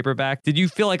newspaper back?" Did you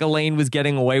feel like Elaine was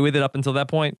getting away with it up until that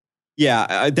point?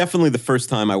 Yeah, definitely the first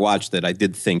time I watched it, I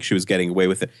did think she was getting away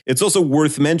with it. It's also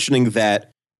worth mentioning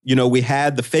that, you know, we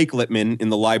had the fake Lippman in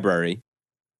the library,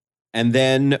 and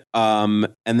then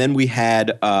we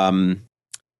had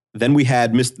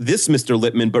this Mr.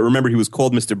 Lippman, but remember he was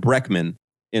called Mr. Breckman,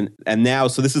 and now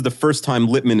so this is the first time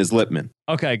Lippman is Lippman.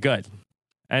 Okay, good.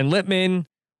 And Lippman,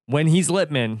 when he's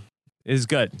Lippman, is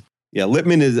good. Yeah,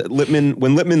 Lippman is Lippman.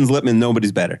 When Lippman's Lippman,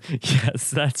 nobody's better. Yes,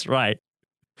 that's right.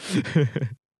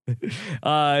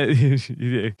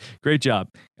 Great job.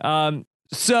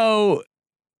 So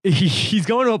he's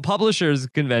going to a publisher's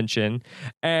convention,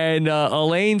 and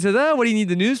Elaine says, "What do you need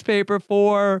the newspaper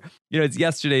for? You know, it's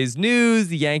yesterday's news.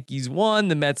 The Yankees won,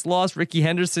 the Mets lost. Ricky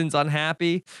Henderson's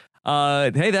unhappy.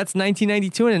 Hey, that's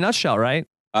 1992 in a nutshell, right?"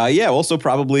 Yeah, also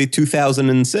probably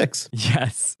 2006.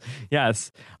 Yes.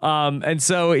 And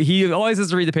so he always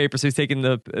has to read the paper, so he's taking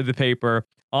the paper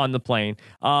on the plane.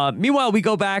 Meanwhile, we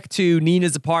go back to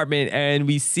Nina's apartment, and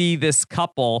we see this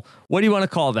couple. What do you want to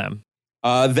call them?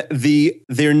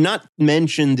 They're not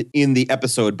mentioned in the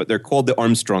episode, but they're called the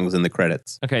Armstrongs in the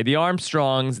credits. Okay, the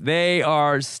Armstrongs. They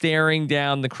are staring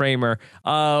down the Kramer.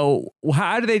 How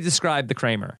do they describe the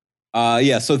Kramer?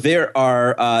 So there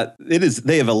are.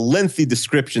 They have a lengthy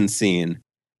description scene.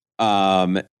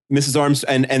 Mrs.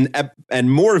 Armstrong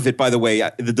and more of it, by the way.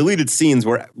 The deleted scenes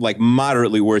were like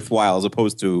moderately worthwhile, as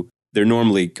opposed to they're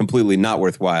normally completely not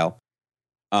worthwhile.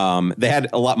 They had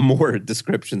a lot more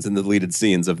descriptions in the deleted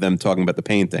scenes of them talking about the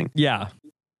painting. Yeah.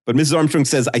 But Mrs. Armstrong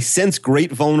says, "I sense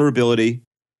great vulnerability,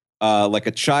 like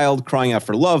a child crying out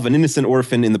for love, an innocent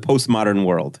orphan in the postmodern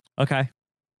world." Okay.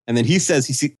 And then he says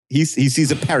he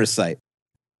sees a parasite.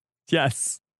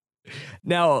 Yes.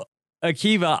 Now,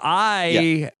 Akiva,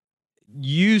 I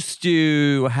used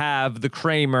to have the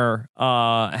Kramer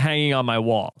hanging on my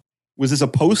wall. Was this a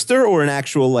poster or an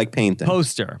actual like painting?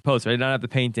 Poster. I did not have the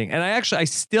painting. And I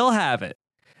still have it.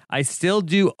 I still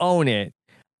do own it.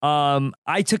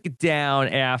 I took it down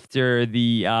after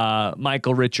the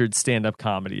Michael Richards stand-up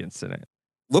comedy incident.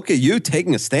 Look at you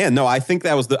taking a stand. No, I think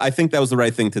that was the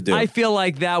right thing to do. I feel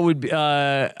like that would be,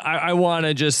 I want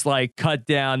to just like cut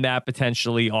down that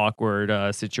potentially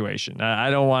awkward situation. I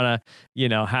don't want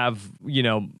to, have,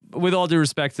 with all due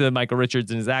respect to Michael Richards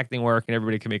and his acting work, and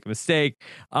everybody can make a mistake.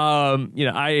 I don't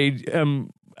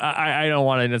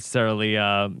want to necessarily,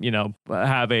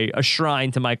 have a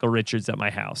shrine to Michael Richards at my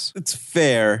house. It's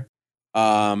fair.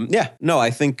 I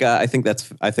think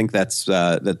that's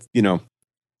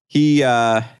he,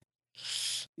 I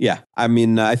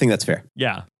think that's fair.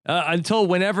 Yeah. Until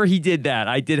whenever he did that,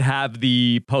 I did have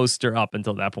the poster up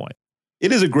until that point.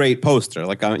 It is a great poster.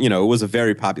 Like, it was a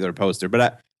very popular poster,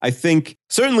 but I think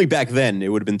certainly back then it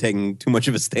would have been taking too much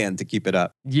of a stand to keep it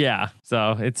up. Yeah.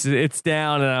 So it's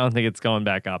down, and I don't think it's going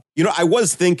back up. I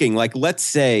was thinking, like, let's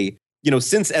say,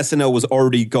 since SNL was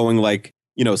already going like,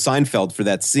 Seinfeld for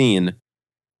that scene,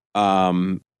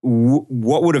 what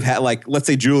would have had, like, let's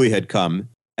say Julie had come.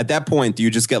 At that point, do you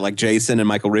just get like Jason and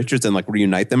Michael Richards and like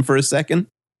reunite them for a second?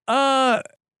 I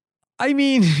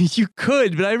mean, you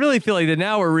could, but I really feel like that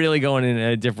now we're really going in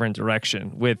a different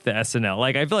direction with the SNL.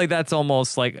 Like, I feel like that's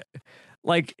almost like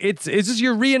it's just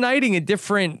you're reuniting a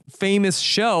different famous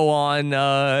show on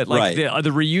right.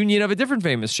 the reunion of a different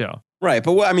famous show. Right,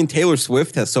 but Taylor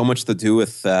Swift has so much to do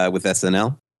with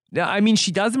SNL. Yeah, I mean,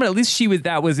 she doesn't, but at least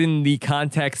that was in the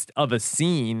context of a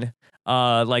scene.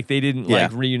 Like they didn't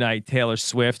like reunite Taylor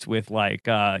Swift with like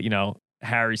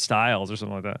Harry Styles or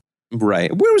something like that.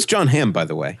 Right. Where was John Hamm, by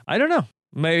the way? I don't know.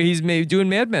 Maybe he's doing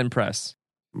Mad Men press.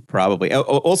 Probably.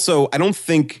 Also, I don't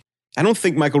think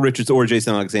Michael Richards or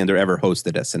Jason Alexander ever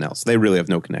hosted SNL, so they really have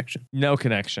no connection. No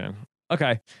connection.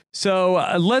 Okay, so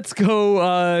let's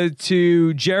go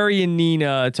to Jerry and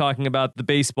Nina talking about the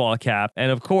baseball cap.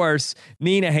 And of course,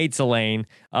 Nina hates Elaine.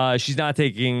 She's not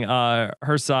taking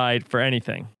her side for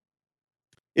anything.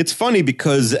 It's funny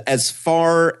because as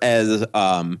far as,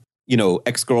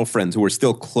 ex-girlfriends who are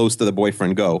still close to the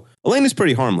boyfriend go, Elaine is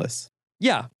pretty harmless.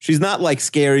 Yeah. She's not like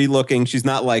scary looking. She's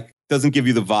not like, doesn't give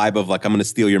you the vibe of like, I'm going to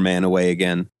steal your man away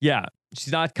again. Yeah.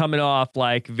 She's not coming off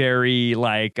like very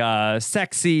like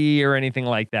sexy or anything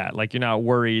like that. Like you're not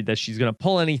worried that she's going to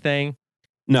pull anything.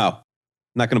 No,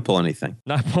 not going to pull anything.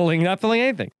 Not pulling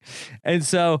anything. And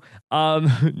so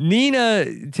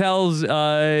Nina tells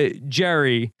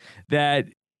Jerry that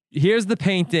here's the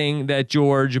painting that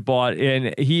George bought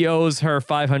and he owes her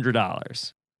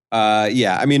 $500.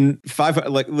 Yeah, I mean,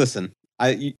 listen.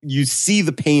 You see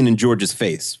the pain in George's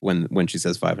face when she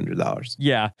says $500.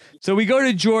 Yeah. So we go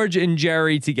to George and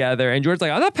Jerry together, and George's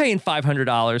like, I'm not paying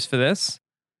 $500 for this.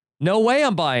 No way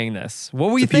I'm buying this.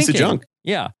 What were you thinking? Piece of junk.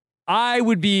 Yeah. I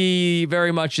would be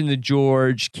very much in the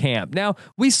George camp. Now,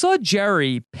 we saw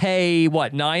Jerry pay,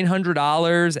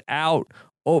 $900 out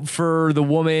for the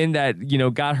woman that,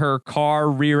 got her car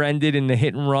rear-ended in the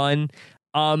hit and run.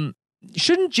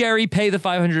 Shouldn't Jerry pay the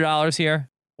 $500 here?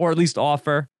 Or at least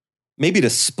offer? Maybe to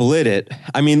split it.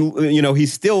 I mean,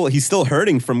 he's still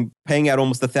hurting from paying out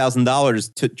almost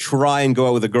 $1,000 to try and go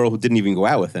out with a girl who didn't even go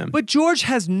out with him. But George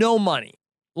has no money.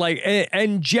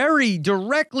 And Jerry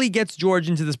directly gets George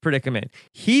into this predicament.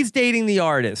 He's dating the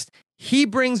artist. He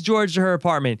brings George to her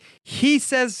apartment. He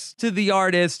says to the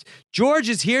artist, George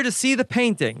is here to see the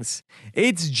paintings.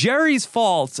 It's Jerry's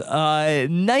fault,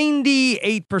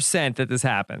 98% that this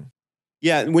happened.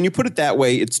 Yeah, when you put it that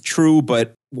way, it's true,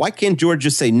 but why can't George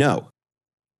just say no?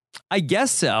 I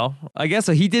guess so.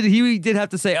 He did have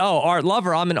to say, art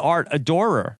lover, I'm an art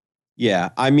adorer. Yeah,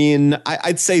 I mean,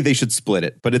 I'd say they should split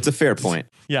it, but it's a fair point.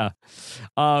 Yeah.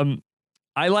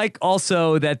 I like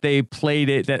also that they played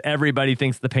it that everybody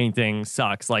thinks the painting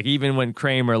sucks. Like even when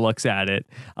Kramer looks at it,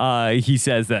 he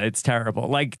says that it's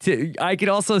terrible. I could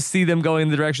also see them going in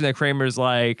the direction that Kramer's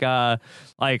like,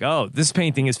 oh, this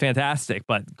painting is fantastic,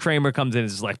 but Kramer comes in and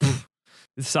is just like,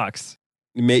 it sucks.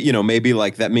 Maybe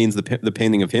like that means the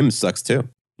painting of him sucks too.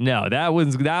 No, that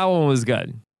one was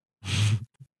good.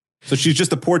 So she's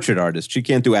just a portrait artist. She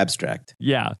can't do abstract.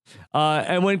 Yeah.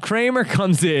 And when Kramer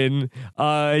comes in,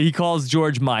 he calls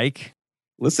George Mike.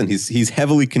 Listen, he's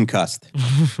heavily concussed.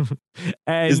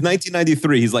 And it's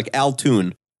 1993. He's like Al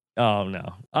Toon. Oh,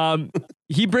 no.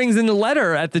 He brings in the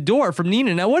letter at the door from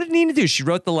Nina. Now, what did Nina do? She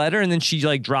wrote the letter and then she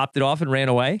dropped it off and ran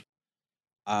away?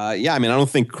 Yeah, I mean, I don't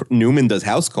think Newman does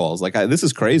house calls. This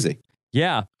is crazy.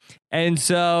 Yeah. And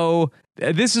so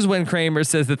this is when Kramer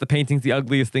says that the painting's the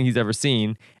ugliest thing he's ever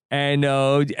seen. And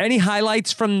any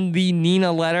highlights from the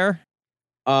Nina letter?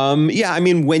 Yeah, I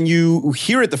mean, when you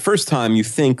hear it the first time, you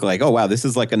think oh, wow, this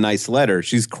is a nice letter.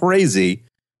 She's crazy,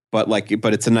 but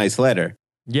it's a nice letter.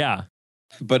 Yeah.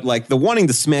 But the wanting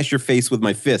to smash your face with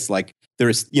my fist,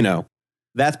 there's,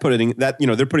 that's putting that,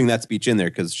 they're putting that speech in there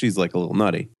because she's a little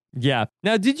nutty. Yeah.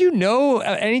 Now, did you know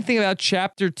anything about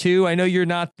Chapter 2? I know you're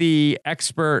not the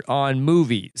expert on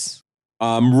movies.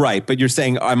 Right, but you're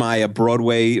saying, am I a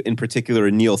Broadway, in particular,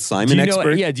 a Neil Simon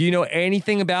expert? Yeah, do you know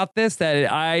anything about this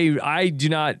that I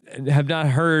have not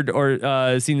heard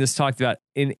or seen this talked about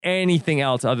in anything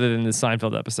else other than the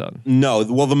Seinfeld episode? No,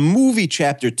 well, the movie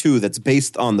Chapter 2 that's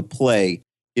based on the play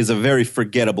is a very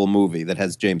forgettable movie that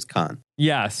has James Caan.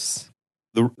 Yes.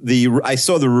 I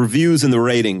saw the reviews and the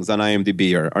ratings on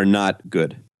IMDb are not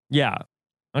good. Yeah.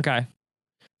 Okay.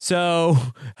 So,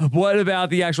 what about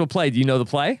the actual play? Do you know the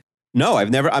play? No,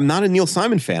 I'm not a Neil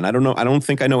Simon fan. I don't know. I don't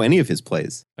think I know any of his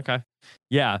plays. Okay.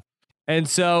 Yeah. And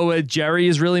so Jerry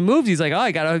is really moved. He's like, oh,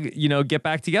 I got to, get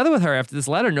back together with her after this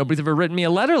letter. Nobody's ever written me a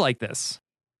letter like this.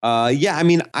 Yeah, I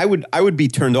mean, I would be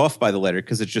turned off by the letter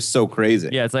because it's just so crazy.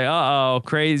 Yeah, it's like,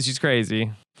 crazy. She's crazy.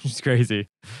 She's crazy.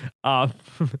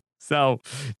 So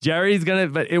Jerry's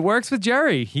but it works with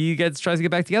Jerry. He tries to get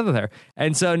back together with her.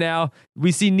 And so now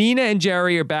we see Nina and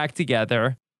Jerry are back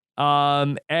together.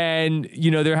 And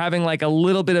they're having a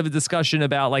little bit of a discussion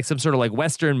about some sort of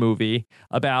Western movie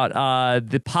about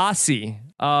the posse.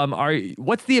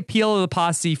 What's the appeal of the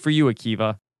posse for you,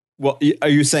 Akiva? Well, are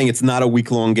you saying it's not a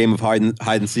week-long game of hide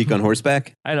and seek on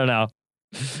horseback? I don't know.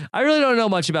 I really don't know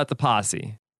much about the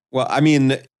posse. Well, I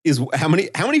mean, how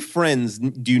many friends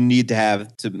do you need to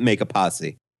have to make a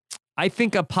posse? I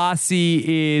think a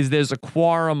posse there's a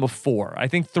quorum of 4. I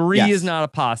think 3 is not a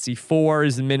posse. 4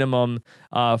 is the minimum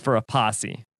for a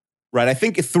posse. Right. I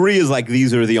think 3 is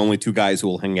these are the only 2 guys who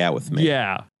will hang out with me.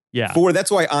 Yeah. Yeah. 4.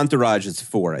 That's why Entourage is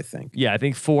 4, I think. Yeah, I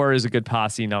think 4 is a good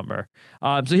posse number.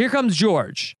 So here comes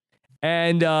George.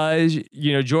 And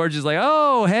George is like,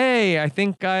 "Oh, hey, I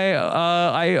think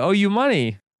I owe you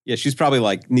money." Yeah, she's probably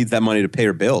like needs that money to pay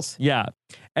her bills. Yeah.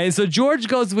 And so George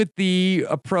goes with the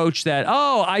approach that,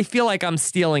 "Oh, I feel like I'm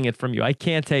stealing it from you. I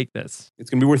can't take this. It's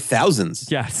going to be worth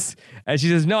thousands." Yes. And she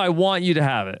says, "No, I want you to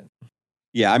have it."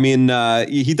 Yeah, I mean,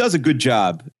 he does a good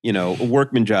job, a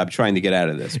workman job trying to get out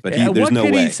of this, but there's no way. What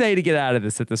could he say to get out of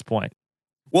this at this point?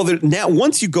 Well, now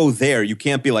once you go there, you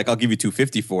can't be like, "I'll give you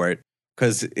 $250 for it,"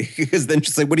 because then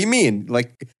she's like, "What do you mean?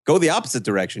 Like, go the opposite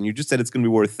direction. You just said it's going to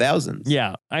be worth thousands."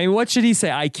 Yeah. I mean, what should he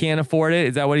say? "I can't afford it."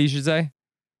 Is that what he should say?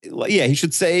 Yeah, he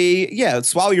should say,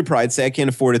 swallow your pride. Say, "I can't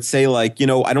afford it." Say, like,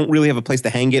 I don't really have a place to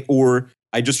hang it. Or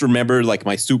I just remember, like,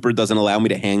 my super doesn't allow me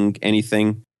to hang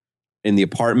anything in the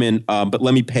apartment. But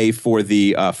let me pay for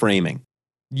the framing.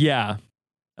 Yeah.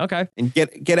 Okay. And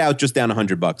get out just down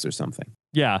 $100 or something.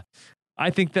 Yeah. I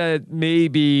think that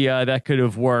maybe that could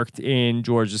have worked in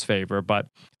George's favor, but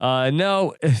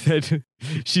no.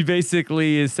 She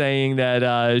basically is saying that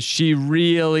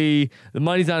the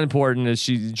money's not important.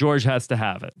 George has to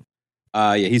have it.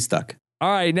 Yeah, he's stuck. All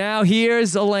right, now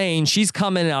here's Elaine. She's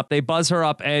coming up. They buzz her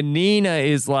up, and Nina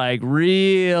is like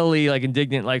really like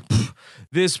indignant, like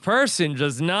this person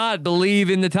does not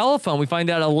believe in the telephone. We find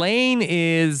out Elaine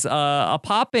is a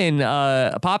pop-in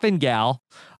gal.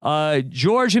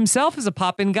 George himself is a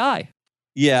pop-in guy.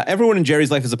 Yeah, everyone in Jerry's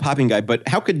life is a pop-in guy, but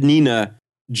how could Nina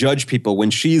judge people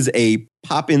when she's a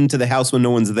pop into the house when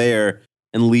no one's there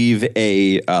and leave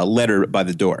a letter by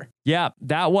the door? Yeah,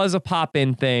 that was a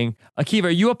pop-in thing. Akiva, are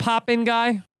you a pop-in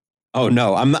guy? Oh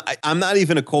no, I'm not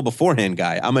even a call beforehand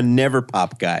guy. I'm a never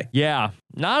pop guy. Yeah,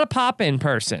 not a pop-in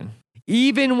person.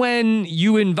 Even when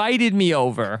you invited me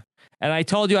over and I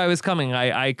told you I was coming,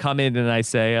 I come in and I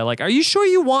say, like, "Are you sure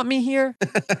you want me here?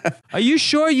 Are you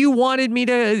sure you wanted me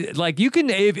to, like, you can,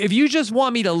 if you just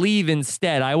want me to leave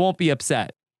instead, I won't be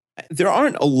upset." There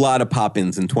aren't a lot of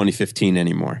pop-ins in 2015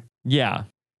 anymore. Yeah.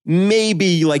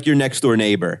 Maybe like your next door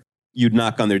neighbor, you'd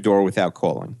knock on their door without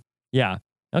calling. Yeah.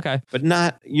 Okay. But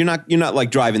you're not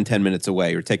like driving 10 minutes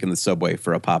away or taking the subway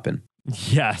for a pop-in.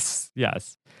 Yes.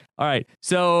 All right.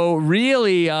 So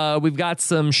really, we've got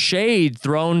some shade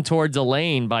thrown towards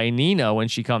Elaine by Nina when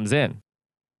she comes in.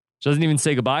 She doesn't even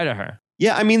say goodbye to her.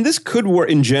 Yeah, I mean, this could work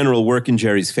in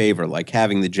Jerry's favor, like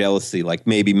having the jealousy, like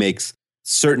maybe makes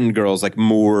certain girls like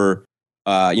more,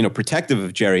 protective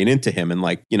of Jerry and into him, and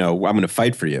like, I'm going to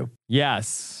fight for you.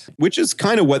 Yes. Which is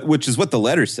what the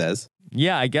letter says.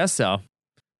 Yeah, I guess so.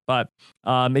 But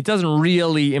it doesn't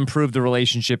really improve the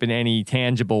relationship in any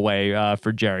tangible way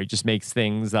for Jerry. It just makes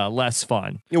things less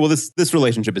fun. Yeah, well, this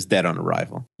relationship is dead on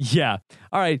arrival. Yeah.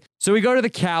 All right. So we go to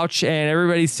the couch and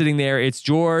everybody's sitting there. It's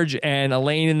George and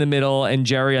Elaine in the middle and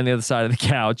Jerry on the other side of the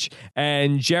couch.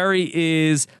 And Jerry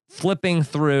is flipping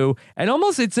through. And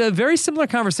it's a very similar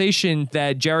conversation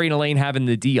that Jerry and Elaine have in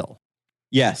The Deal.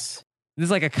 Yes.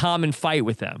 There's like a common fight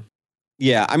with them.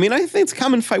 Yeah. I mean, I think it's a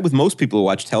common fight with most people who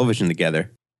watch television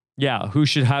together. Yeah, who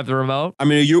should have the remote? I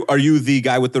mean, are you the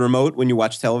guy with the remote when you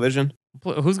watch television?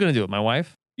 Who's going to do it? My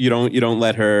wife? You don't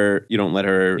let her.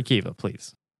 Akiva,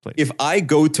 please. If I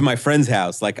go to my friend's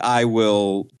house, like I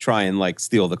will try and like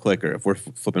steal the clicker if we're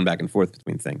flipping back and forth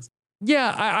between things.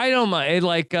 Yeah, I don't mind.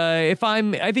 Like I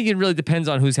think it really depends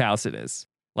on whose house it is.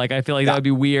 Like I feel like that would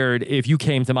be weird if you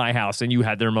came to my house and you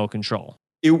had the remote control.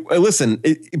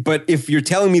 But if you're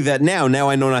telling me that now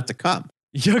I know not to come.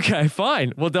 Okay,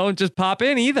 fine. Well, don't just pop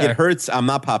in either. It hurts. I'm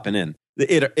not popping in.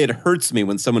 It hurts me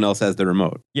when someone else has the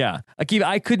remote. Yeah. Akiva,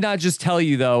 I could not just tell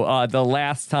you though, the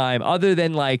last time, other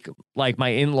than like my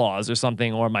in-laws or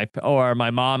something, or my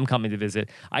mom coming to visit,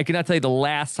 I could not tell you the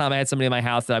last time I had somebody in my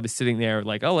house that I was sitting there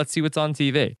like, "Oh, let's see what's on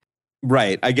TV."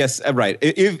 Right. I guess. Right.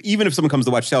 Even if someone comes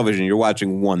to watch television, you're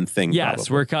watching one thing. Yes,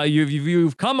 probably.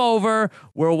 you've come over.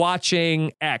 We're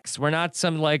watching X. We're not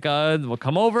some like well,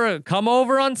 come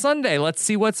over on Sunday. Let's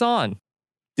see what's on.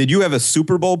 Did you have a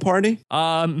Super Bowl party?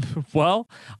 Well,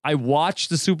 I watched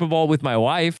the Super Bowl with my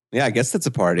wife. Yeah, I guess that's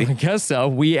a party. I guess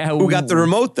so. Who got the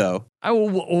remote though?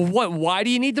 What? Why do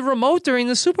you need the remote during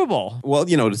the Super Bowl? Well,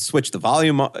 to switch the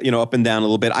volume, up and down a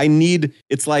little bit.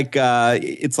 It's like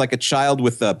a child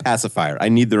with a pacifier. I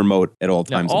need the remote at all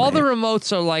times. Now, all the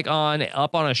remotes are like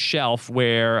up on a shelf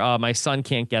where my son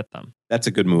can't get them. That's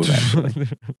a good move, actually.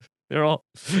 They're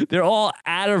all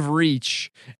out of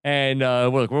reach. And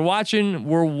look, we're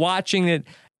watching it.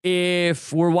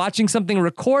 If we're watching something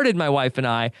recorded, my wife and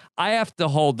I have to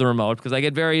hold the remote because I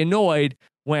get very annoyed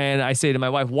when I say to my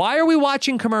wife, "Why are we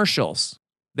watching commercials?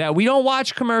 That we don't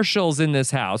watch commercials in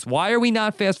this house. Why are we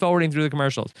not fast forwarding through the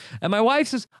commercials?" And my wife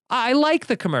says, "I like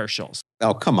the commercials."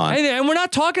 Oh, come on. And we're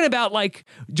not talking about like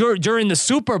during the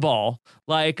Super Bowl.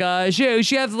 Like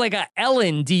she has like a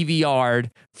Ellen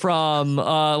DVR'd from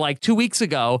like 2 weeks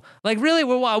ago. Like really,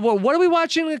 what are we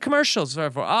watching the commercials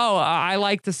for? Oh, I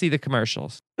like to see the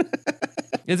commercials.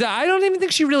 I don't even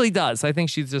think she really does. I think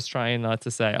she's just trying not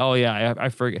to say, oh yeah, I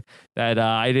forget that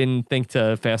I didn't think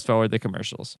to fast forward the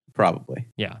commercials. Probably.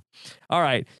 Yeah. All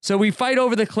right. So we fight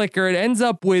over the clicker. It ends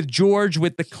up with George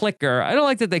with the clicker. I don't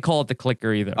like that they call it the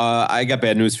clicker either. I got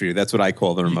bad news for you. That's what I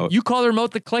call the remote. You call the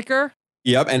remote the clicker?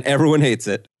 Yep, and everyone hates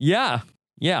it. Yeah.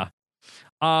 Yeah.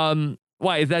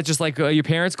 Why, is that just like your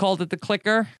parents called it the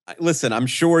clicker? Listen, I'm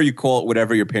sure you call it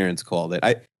whatever your parents called it.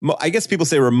 I guess people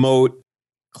say remote,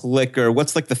 clicker.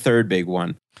 What's like the third big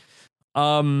one?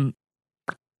 I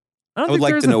would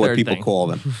like to know what people call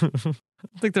them. I don't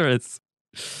think there is.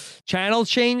 Channel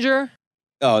changer?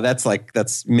 Oh,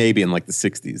 that's maybe in like the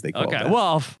 60s they call it. Okay,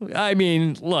 well, I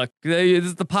mean, look, this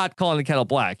is the pot calling the kettle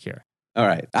black here. All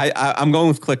right, I'm going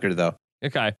with clicker though.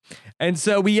 Okay. And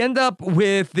so we end up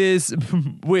with this,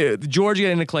 with George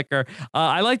getting the clicker.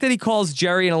 I like that he calls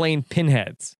Jerry and Elaine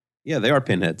pinheads. Yeah, they are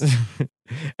pinheads.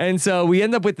 And so we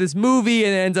end up with this movie,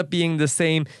 and it ends up being the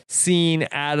same scene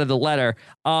out of the letter.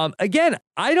 Again,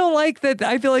 I don't like that.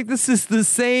 I feel like this is the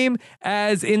same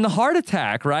as in The Heart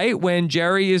Attack, right? When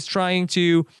Jerry is trying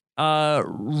to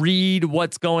read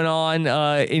what's going on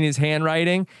in his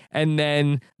handwriting, and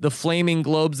then the flaming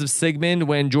globes of Sigmund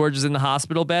when George is in the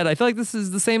hospital bed. I feel like this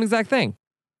is the same exact thing.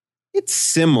 It's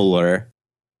similar.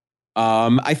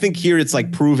 I think here it's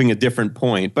like proving a different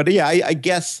point. But yeah, I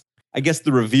guess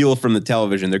the reveal from the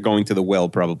television, they're going to the well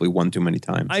probably one too many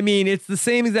times. I mean, it's the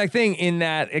same exact thing in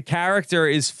that a character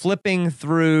is flipping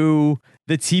through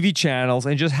the TV channels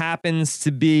and just happens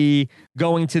to be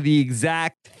going to the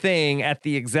exact thing at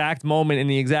the exact moment in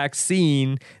the exact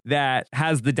scene that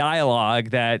has the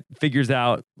dialogue that figures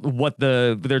out what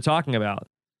they're talking about.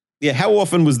 Yeah, how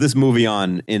often was this movie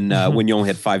on in when you only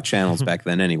had 5 channels back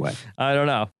then anyway? I don't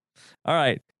know. All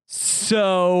right.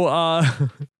 So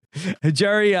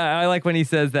Jerry, I like when he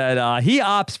says that he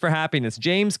opts for happiness.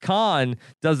 James Caan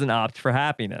doesn't opt for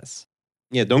happiness.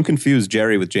 Yeah, don't confuse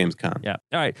Jerry with James Caan. Yeah.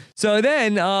 All right. So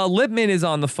then Lipman is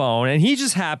on the phone, and he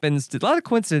just happens to, a lot of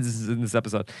coincidences in this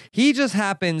episode. He just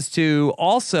happens to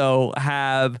also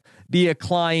be a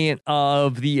client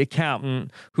of the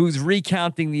accountant who's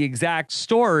recounting the exact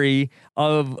story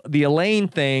of the Elaine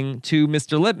thing to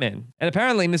Mr. Lipman. And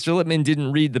apparently Mr. Lipman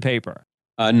didn't read the paper.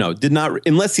 No, did not,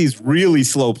 unless he's really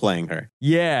slow playing her.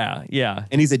 Yeah, yeah.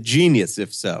 And he's a genius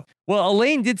if so. Well,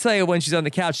 Elaine did say when she's on the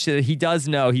couch that he does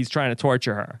know he's trying to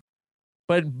torture her.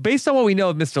 But based on what we know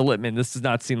of Mr. Lipman, this does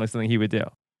not seem like something he would do.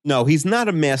 No, he's not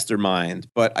a mastermind,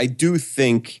 but I do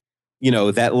think,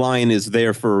 that line is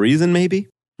there for a reason, maybe.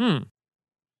 I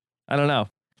don't know.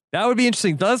 That would be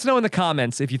interesting. Let us know in the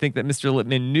comments if you think that Mr.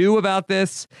 Lipman knew about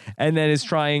this and then is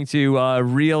trying to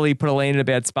really put Elaine in a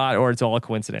bad spot, or it's all a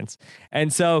coincidence.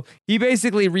 And so he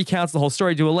basically recounts the whole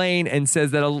story to Elaine and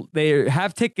says that they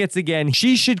have tickets again.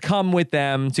 She should come with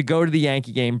them to go to the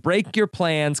Yankee game. Break your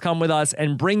plans, come with us,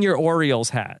 and bring your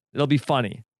Orioles hat. It'll be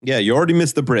funny. Yeah, you already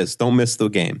missed the bris. Don't miss the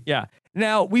game. Yeah.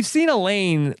 Now, we've seen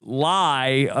Elaine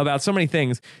lie about so many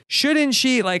things. Shouldn't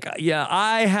she,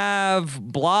 I have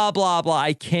blah, blah, blah.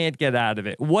 I can't get out of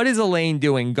it. What is Elaine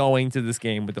doing going to this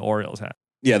game with the Orioles hat?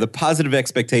 Yeah, the positive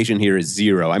expectation here is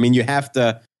 0. I mean, you have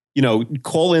to,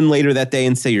 call in later that day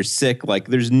and say you're sick. Like,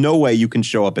 there's no way you can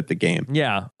show up at the game.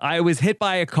 Yeah, I was hit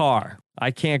by a car.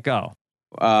 I can't go.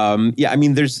 Yeah, I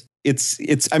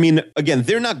mean, again,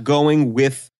 they're not going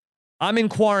with. I'm in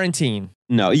quarantine.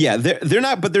 No, yeah, they're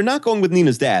not, but they're not going with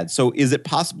Nina's dad. So is it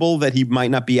possible that he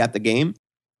might not be at the game?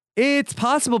 It's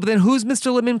possible, but then who's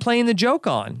Mr. Lipman playing the joke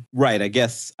on? Right, I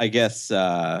guess, just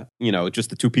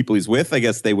the 2 people he's with, I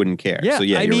guess they wouldn't care. Yeah, so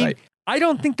yeah, you're right. I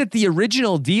don't think that the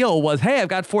original deal was, hey, I've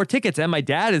got 4 tickets and my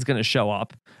dad is going to show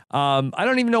up. I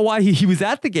don't even know why he was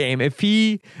at the game. Did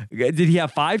he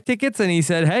have 5 tickets and he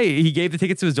said, hey, he gave the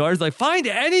tickets to his daughters, like, find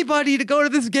anybody to go to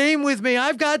this game with me.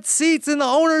 I've got seats in the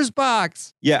owner's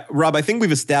box. Yeah, Rob, I think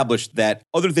we've established that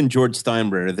other than George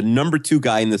Steinbrenner, the number 2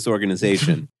 guy in this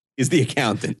organization is the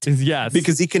accountant. Yes.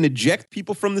 Because he can eject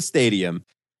people from the stadium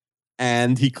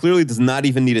and he clearly does not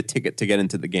even need a ticket to get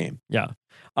into the game. Yeah.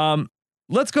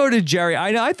 Let's go to Jerry.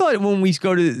 I thought when we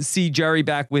go to see Jerry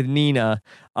back with Nina,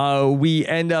 we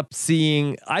end up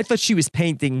seeing, I thought she was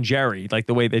painting Jerry, like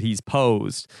the way that he's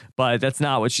posed, but that's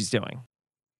not what she's doing.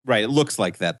 Right. It looks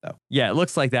like that, though. Yeah, it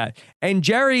looks like that. And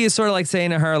Jerry is sort of like saying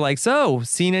to her, like, so,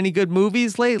 seen any good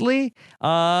movies lately?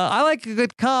 I like a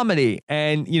good comedy.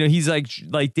 And, he's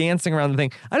like dancing around the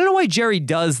thing. I don't know why Jerry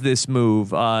does this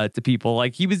move to people.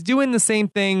 Like, he was doing the same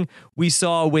thing we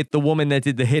saw with the woman that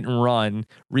did the hit and run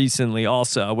recently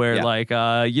also, where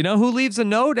who leaves a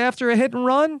note after a hit and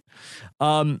run?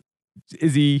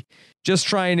 Is he just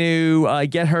trying to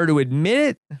get her to admit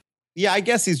it? Yeah, I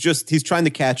guess he's trying to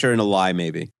catch her in a lie,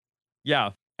 maybe.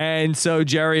 Yeah. And so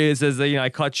Jerry says, I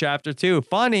cut chapter 2.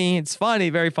 Funny. It's funny.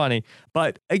 Very funny.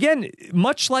 But again,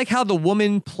 much like how the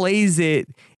woman plays it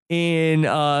in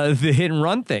the hit and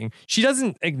run thing, she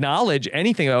doesn't acknowledge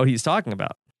anything about what he's talking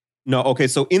about. No. Okay.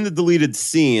 So in the deleted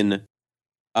scene,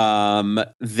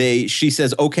 she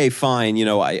says, okay, fine.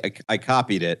 I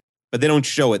copied it, but they don't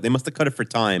show it. They must have cut it for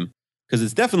time because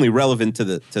it's definitely relevant to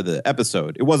the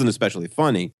episode. It wasn't especially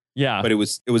funny. Yeah. But it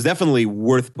was definitely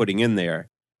worth putting in there.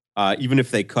 Even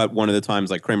if they cut one of the times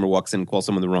like Kramer walks in and calls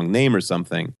someone the wrong name or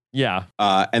something. Yeah.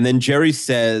 And then Jerry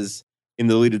says in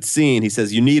the deleted scene, he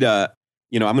says, I'm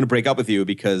going to break up with you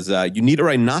because you need a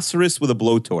rhinoceros with a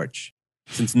blowtorch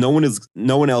since no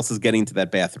one else is getting to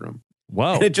that bathroom.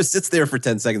 Whoa. And it just sits there for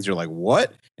 10 seconds. You're like,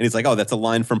 what? And he's like, oh, that's a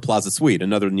line from Plaza Suite,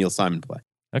 another Neil Simon play.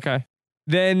 Okay.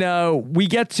 Then we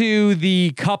get to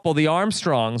the couple, the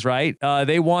Armstrongs, right?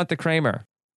 They want the Kramer.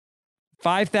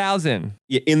 5,000.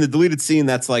 Yeah, in the deleted scene,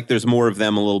 that's like there's more of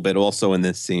them a little bit also in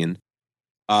this scene.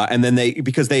 And then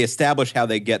because they establish how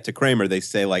they get to Kramer, they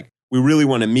say like, we really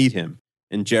want to meet him.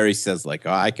 And Jerry says like,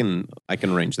 oh, I can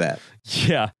arrange that.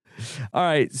 Yeah. All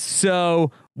right.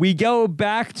 So we go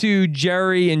back to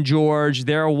Jerry and George.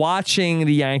 They're watching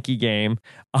the Yankee game.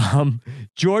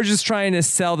 George is trying to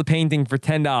sell the painting for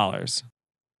 $10.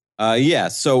 Yeah.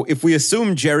 So if we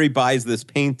assume Jerry buys this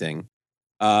painting,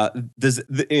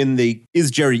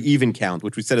 is Jerry even count,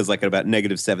 which we said is like at about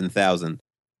negative 7,000.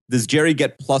 Does Jerry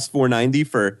get plus 490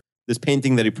 for this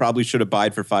painting that he probably should have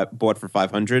bought for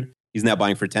 500? He's now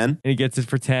buying for 10, and he gets it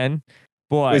for 10.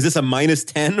 Boy, is this a minus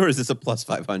 10 or is this a plus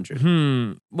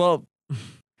 500? Well,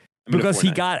 because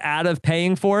he got out of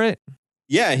paying for it.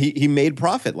 Yeah, he made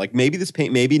profit. Like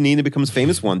maybe Nina becomes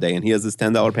famous one day and he has this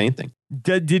 $10 painting.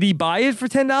 Did he buy it for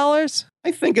 $10?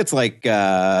 I think it's like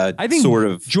I think sort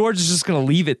of George is just going to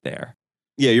leave it there.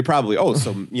 Yeah, you're probably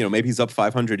maybe he's up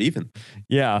 500 even.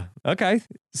 Yeah. Okay.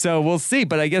 So we'll see.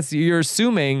 But I guess you're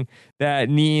assuming that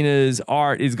Nina's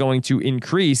art is going to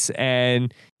increase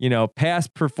and,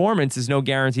 past performance is no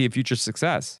guarantee of future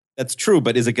success. That's true.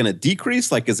 But is it going to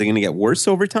decrease? Like, is it going to get worse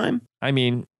over time? I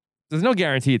mean, there's no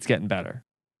guarantee it's getting better.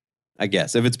 I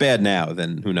guess if it's bad now,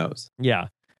 then who knows? Yeah.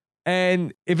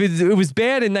 And if it was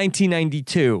bad in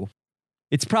 1992,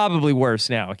 it's probably worse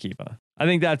now, Akiva. I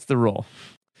think that's the rule.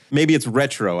 Maybe it's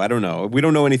retro. I don't know. We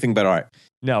don't know anything about art.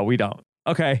 No, we don't.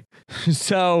 Okay.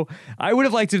 So I would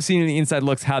have liked to have seen in the inside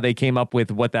looks how they came up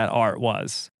with what that art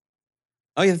was.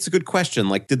 Oh, yeah, that's a good question.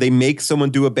 Like, did they make someone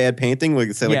do a bad painting?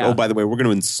 Like, say, yeah. Oh, by the way, we're going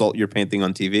to insult your painting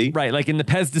on TV? Right. Like in the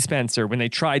Pez dispenser when they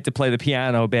tried to play the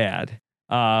piano bad.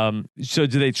 So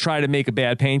do they try to make a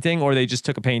bad painting or they just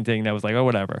took a painting that was like, oh,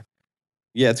 whatever?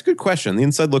 Yeah, it's a good question. The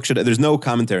inside look there's no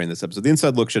commentary in this episode. The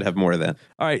inside look should have more of that.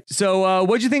 All right. So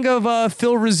what'd you think of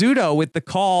Phil Rizzuto with the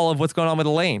call of what's going on with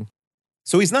Elaine?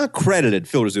 So he's not credited,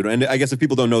 Phil Rizzuto. And I guess if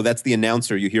people don't know, that's the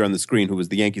announcer you hear on the screen who was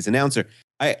the Yankees announcer.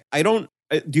 I don't,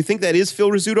 do you think that is Phil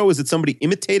Rizzuto? Is it somebody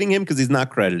imitating him? Because he's not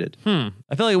credited. I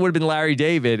feel like it would have been Larry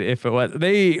David if it was.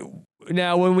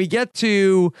 Now, when we get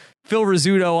to Phil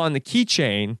Rizzuto on the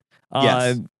keychain,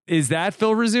 yes. Is that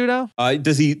Phil Rizzuto?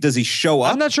 Does he show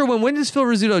up? I'm not sure when does Phil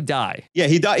Rizzuto die? Yeah,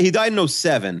 he died in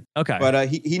 2007. Okay. But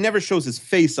he never shows his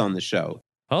face on the show.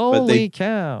 Holy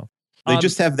cow. They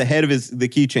just have the head of the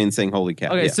keychain saying holy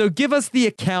cow. Okay, yeah. So give us the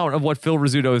account of what Phil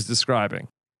Rizzuto is describing.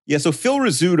 Yeah, so Phil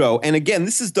Rizzuto, and again,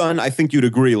 this is done, I think you'd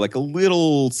agree, like a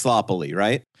little sloppily,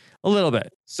 right? A little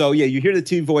bit. So yeah, you hear the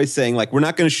TV voice saying like, we're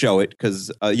not going to show it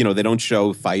because, they don't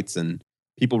show fights and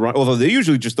people run, although they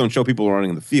usually just don't show people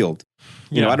running in the field.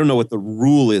 You know, I don't know what the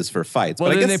rule is for fights. Well,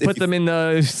 but then I guess they put them in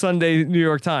the Sunday New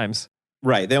York Times.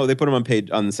 Right. They put them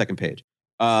on the second page.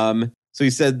 So he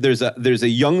said there's a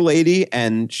young lady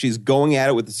and she's going at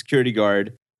it with the security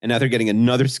guard, and now they're getting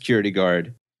another security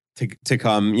guard to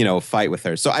come, fight with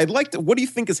her. So what do you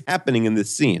think is happening in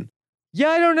this scene? Yeah,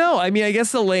 I don't know. I mean, I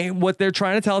guess Elaine, what they're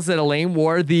trying to tell us is that Elaine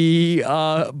wore the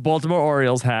Baltimore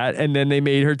Orioles hat and then they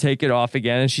made her take it off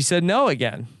again and she said no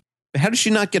again. How does she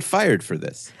not get fired for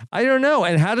this? I don't know.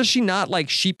 And how does she not like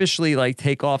sheepishly like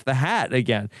take off the hat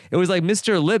again? It was like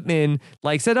Mr. Lippman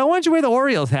like said, "Oh, why don't you wear the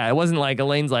Orioles hat?" It wasn't like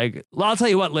Elaine's like, "Well, I'll tell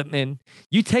you what, Lippman,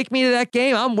 you take me to that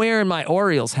game, I'm wearing my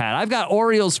Orioles hat. I've got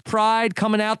Orioles pride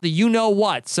coming out the you know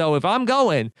what. So if I'm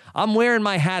going, I'm wearing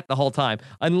my hat the whole time."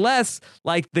 Unless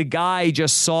like the guy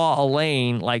just saw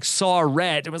Elaine, like saw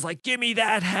red and was like, "Give me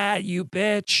that hat, you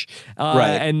bitch."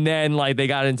 Right. And then like they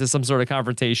got into some sort of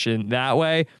confrontation that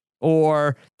way.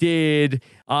 Or did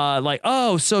like,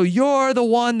 "Oh, so you're the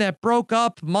one that broke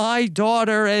up my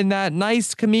daughter and that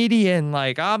nice comedian?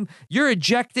 Like, you're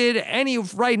ejected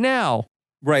right now."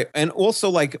 Right. And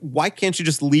also, like, why can't you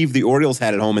just leave the Orioles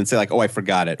hat at home and say, like, "Oh, I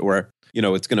forgot it," or,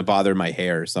 it's going to bother my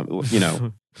hair or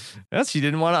something, Yes, she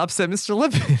didn't want to upset Mr.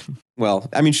 Lippman. Well,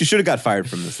 I mean, she should have got fired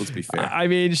from this. Let's be fair. I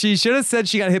mean, she should have said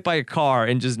she got hit by a car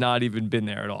and just not even been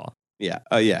there at all. Yeah.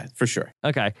 Yeah, for sure.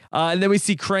 Okay. And then we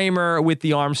see Kramer with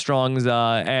the Armstrongs,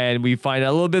 and we find out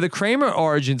a little bit of the Kramer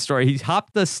origin story. He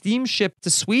hopped the steamship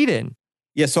to Sweden.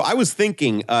 Yeah, so I was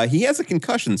thinking he has a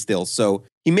concussion still, so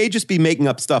he may just be making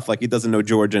up stuff like he doesn't know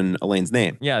George and Elaine's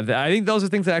name. Yeah, I think those are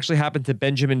things that actually happened to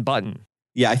Benjamin Button.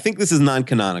 Yeah, I think this is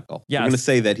non-canonical. Yes. We're going to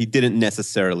say that he didn't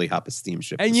necessarily hop a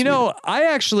steamship. And I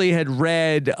actually had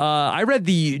read,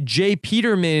 the Jay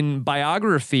Peterman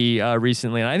biography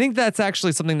recently, and I think that's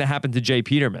actually something that happened to Jay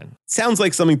Peterman. Sounds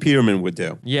like something Peterman would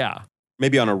do. Yeah.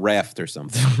 Maybe on a raft or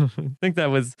something. I think that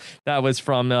was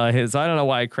from his. I don't know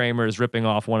why Kramer is ripping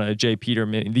off one of Jay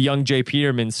Peterman, the young Jay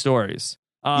Peterman stories.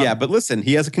 Yeah, but listen,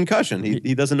 he has a concussion.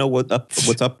 He doesn't know what's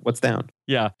up, what's down.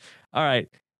 Yeah. All right.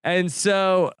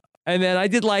 And then I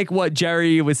did like what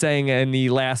Jerry was saying in the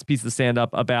last piece of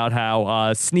stand-up about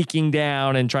how sneaking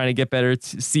down and trying to get better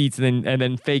seats and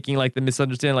then faking like the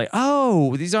misunderstanding, like,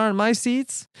 "Oh, these aren't my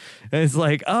seats." And it's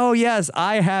like, "Oh, yes,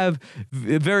 I have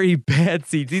very bad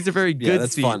seats. These are very good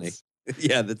that's seats." Funny.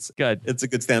 Yeah, that's good. It's a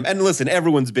good stand-up. And listen,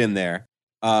 everyone's been there.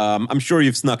 I'm sure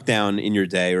you've snuck down in your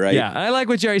day, right? Yeah, I like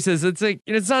what Jerry says. It's like,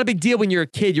 it's not a big deal when you're a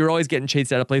kid. You're always getting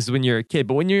chased out of places when you're a kid.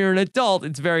 But when you're an adult,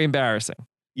 it's very embarrassing.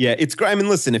 Yeah, it's great. I mean,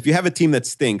 listen, if you have a team that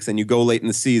stinks and you go late in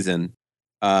the season,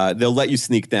 they'll let you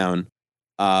sneak down.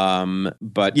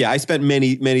 But yeah, I spent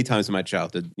many, many times in my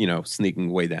childhood, sneaking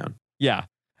way down. Yeah.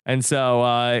 And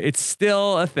so it's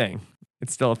still a thing.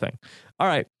 It's still a thing. All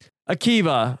right.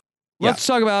 Akiva, let's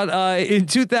talk about in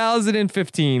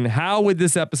 2015, how would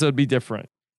this episode be different?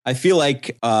 I feel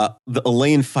like the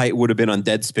Elaine fight would have been on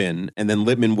Deadspin, and then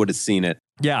Lippman would have seen it.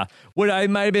 Yeah. It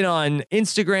might have been on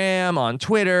Instagram, on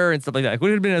Twitter, and stuff like that. It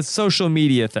would have been a social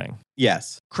media thing.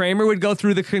 Yes. Kramer would go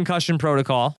through the concussion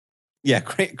protocol. Yeah,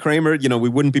 Kramer, we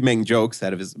wouldn't be making jokes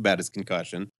about his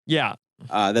concussion. Yeah.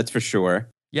 That's for sure.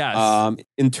 Yes.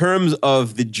 In terms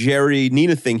of the Jerry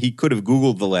Nina thing, he could have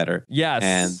Googled the letter. Yes.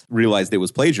 And realized it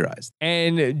was plagiarized.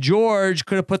 And George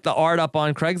could have put the art up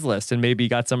on Craigslist and maybe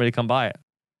got somebody to come buy it.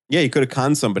 Yeah, he could have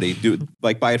conned somebody,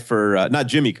 buy it for, not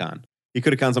Jimmy Con. He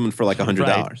could have conned someone for like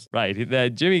 $100. Right.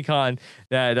 That Jimmy Con,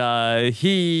 that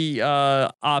he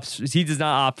does not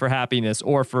opt for happiness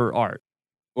or for art.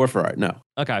 Or for art, no.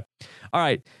 Okay. All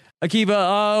right.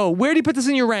 Akiva, where do you put this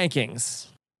in your rankings?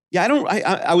 Yeah,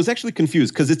 I was actually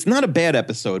confused because it's not a bad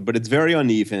episode, but it's very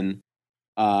uneven.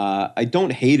 I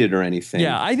don't hate it or anything.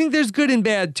 Yeah, I think there's good and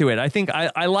bad to it. I think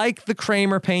I like the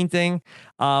Kramer painting.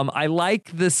 I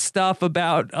like the stuff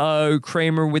about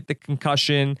Kramer with the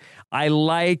concussion. I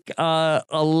like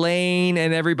Elaine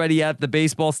and everybody at the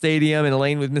baseball stadium and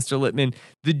Elaine with Mr. Lippman.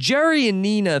 The Jerry and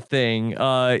Nina thing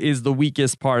is the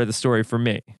weakest part of the story for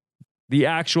me. The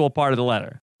actual part of the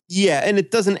letter. Yeah, and it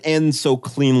doesn't end so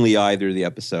cleanly either, the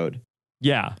episode.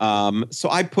 Yeah. So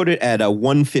I put it at a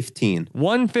 115.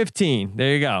 115.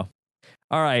 There you go.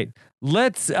 All right.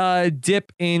 Let's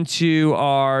dip into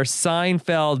our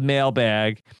Seinfeld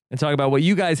mailbag and talk about what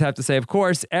you guys have to say. Of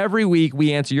course, every week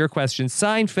we answer your questions.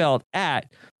 Seinfeld at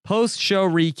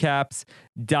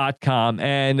postshowrecaps.com.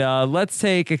 And let's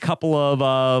take a couple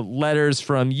of letters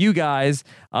from you guys.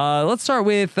 Let's start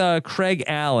with Craig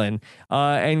Allen.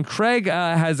 And Craig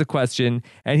has a question,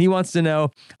 and he wants to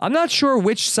know, "I'm not sure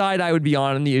which side I would be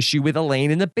on the issue with Elaine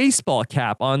and the baseball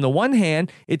cap. On the one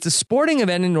hand, it's a sporting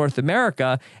event in North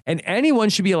America, and anyone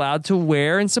should be allowed to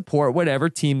wear and support whatever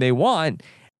team they want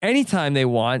anytime they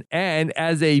want. And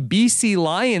as a BC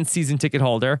Lions season ticket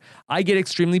holder, I get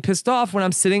extremely pissed off when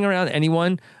I'm sitting around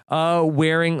anyone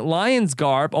wearing Lions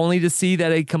garb, only to see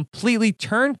that a completely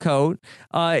turncoat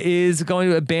is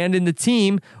going to abandon the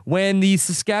team when the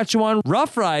Saskatchewan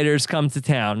Roughriders come to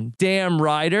town. Damn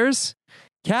Riders."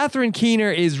 Catherine Keener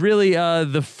is really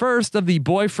the first of the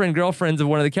boyfriend girlfriends of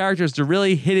one of the characters to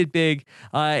really hit it big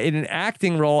in an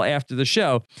acting role after the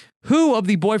show. Who of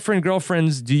the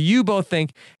boyfriend-girlfriends do you both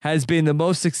think has been the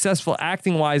most successful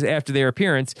acting-wise after their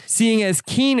appearance? Seeing as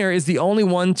Keener is the only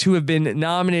one to have been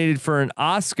nominated for an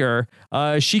Oscar,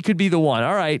 she could be the one.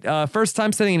 All right, first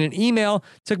time sending an email.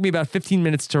 Took me about 15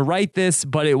 minutes to write this,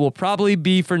 but it will probably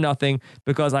be for nothing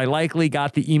because I likely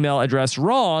got the email address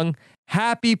wrong.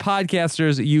 Happy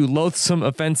podcasters, you loathsome,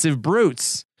 offensive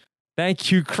brutes.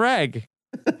 Thank you, Craig.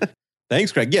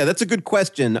 Thanks, Craig. Yeah, that's a good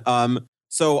question.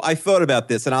 So I thought about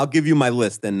this, and I'll give you my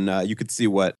list, and you could see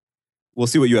we'll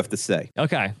see what you have to say.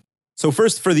 Okay. So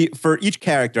first, for each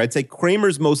character, I'd say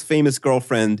Kramer's most famous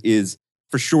girlfriend is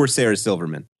for sure Sarah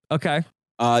Silverman. Okay.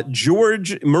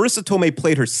 Marissa Tomei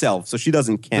played herself, so she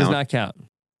doesn't count. Does not count.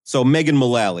 So Megan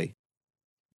Mullally.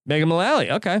 Megan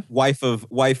Mullally, okay. Wife of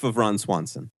Ron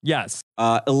Swanson. Yes.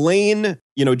 Elaine,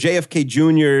 JFK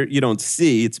Jr., you don't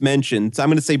see, it's mentioned. So I'm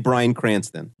going to say Bryan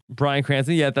Cranston. Bryan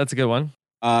Cranston, yeah, that's a good one.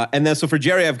 And then, so for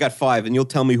Jerry, I've got 5, and you'll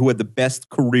tell me who had the best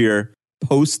career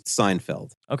post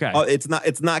Seinfeld. Okay.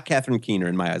 It's not Catherine Keener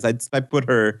in my eyes. I put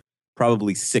her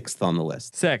probably 6th on the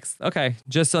list. 6th. Okay.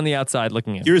 Just on the outside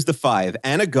looking in. Here's the 5.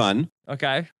 Anna Gunn.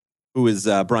 Okay. Who is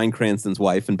Bryan Cranston's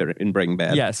wife in Breaking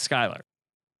Bad. Yes, Skylar.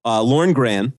 Lauren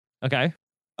Graham. Okay.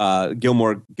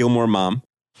 Gilmore mom.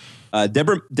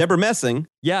 Deborah Messing.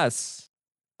 Yes.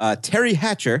 Terry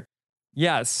Hatcher.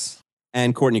 Yes.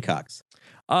 And Courtney Cox.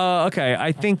 Okay,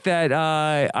 I think that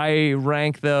I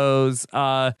rank those.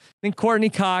 I think Courtney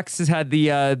Cox has had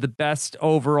the best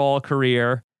overall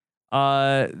career.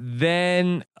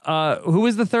 Then who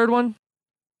was the third one?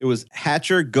 It was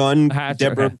Hatcher, Gunn,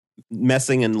 Deborah okay.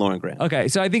 Messing, and Lauren Graham. Okay,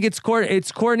 so I think it's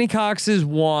Courtney Cox is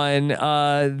 1.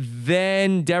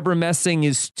 Then Deborah Messing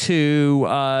is 2.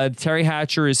 Terry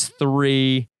Hatcher is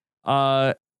 3.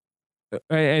 And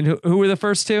who were the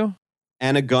first 2?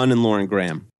 Anna Gunn and Lauren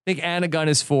Graham. I think Anna Gunn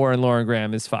is 4 and Lauren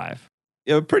Graham is 5.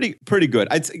 Yeah, pretty good.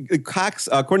 I'd say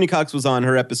Courtney Cox was on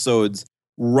her episodes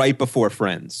right before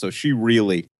Friends, so she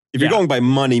really, if you're going by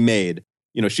money made,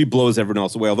 she blows everyone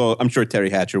else away. Although I'm sure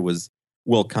Terry Hatcher was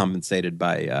well compensated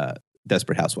by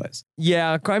Desperate Housewives.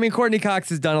 Yeah, I mean, Courtney Cox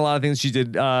has done a lot of things. She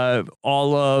did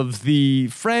all of the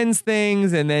Friends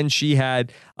things, and then she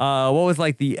had what was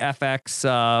like the FX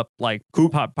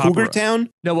Cougar Town?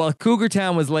 No, well, Cougar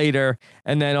Town was later,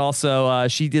 and then also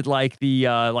she did like the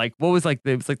what was like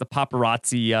it was like the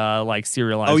paparazzi like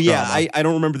serialized. Oh yeah, drama. I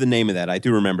don't remember the name of that. I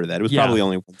do remember that. It was probably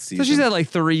only one season. So she's had like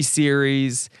 3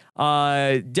 series.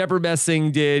 Deborah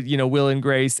Messing did, Will and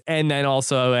Grace, and then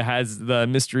also it has the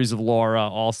Mysteries of Laura.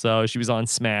 Also, she was on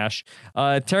Smash.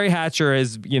 Terry Hatcher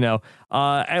is,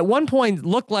 at one point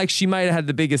looked like she might have had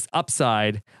the biggest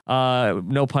upside.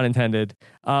 No pun intended.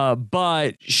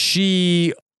 But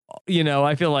she,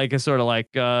 I feel like it's sort of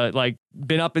like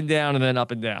been up and down and then up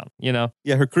and down. Yeah,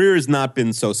 her career has not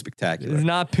been so spectacular.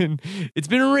 It's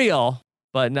been real.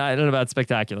 But not about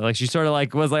spectacular. Like she sort of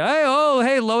like was like,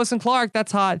 hey, Lois and Clark,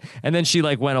 that's hot. And then she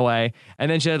like went away.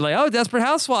 And then she had like, Desperate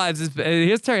Housewives.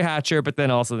 Here's Terry Hatcher. But then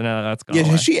also that's gone away.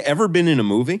 Has she ever been in a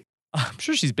movie? I'm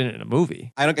sure she's been in a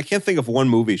movie. I can't think of one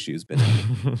movie she's been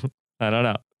in. I don't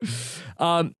know.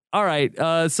 All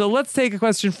right. So let's take a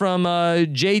question from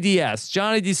JDS.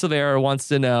 Johnny D. Silvera wants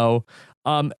to know,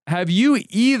 have you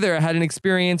either had an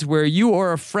experience where you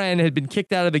or a friend had been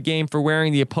kicked out of the game for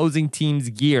wearing the opposing team's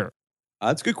gear?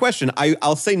 That's a good question.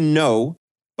 I'll say no,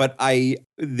 but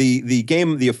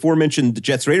the aforementioned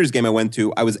Jets Raiders game I went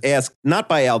to, I was asked not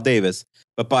by Al Davis,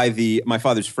 but by my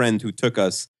father's friend who took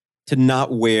us to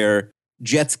not wear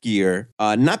Jets gear,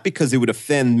 not because it would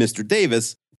offend Mr.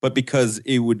 Davis, but because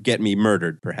it would get me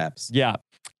murdered, perhaps. Yeah.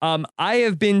 I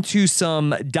have been to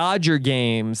some Dodger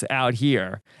games out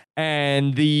here,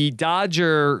 and the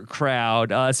Dodger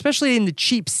crowd, especially in the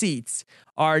cheap seats,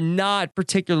 are not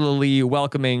particularly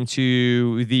welcoming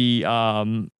to the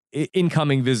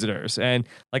incoming visitors. And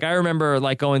like I remember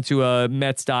like going to a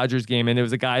Mets Dodgers game, and there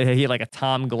was a guy that he had like a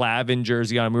Tom Glavine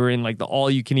jersey on. We were in like the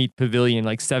all you can eat pavilion,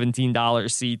 like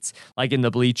 $17 seats, like in the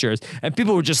bleachers, and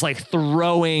people were just like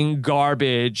throwing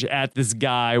garbage at this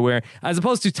guy, where as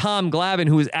opposed to Tom Glavine,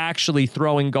 who was actually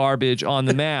throwing garbage on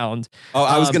the mound.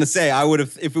 I was gonna say, I would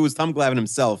have, if it was Tom Glavine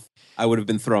himself, I would have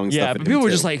been throwing stuff at him. Yeah, but people were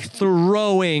just like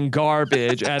throwing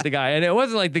garbage at the guy. And it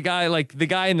wasn't like the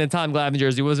guy in the Tom Glavine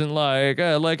jersey wasn't like,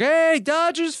 hey,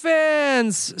 Dodgers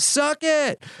fans, suck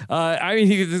it. I mean,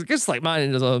 he was just like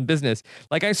minding his own business.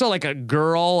 Like I saw like a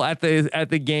girl at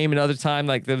the game another time,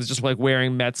 like that was just like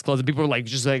wearing Mets clothes, and people were like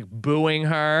just like booing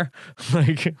her.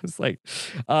 Like it was like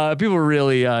people were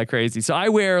really crazy. So I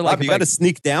wear like you got to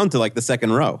sneak down to like the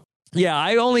second row. Yeah,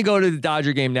 I only go to the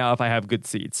Dodger game now if I have good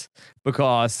seats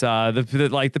because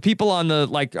the people on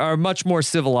the are much more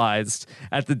civilized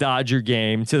at the Dodger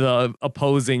game to the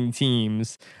opposing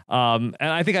teams. And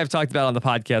I think I've talked about on the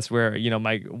podcast where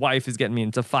my wife is getting me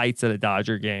into fights at a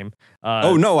Dodger game.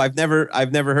 Oh no, I've never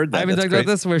heard that. I haven't talked about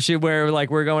this where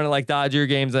we're going to like Dodger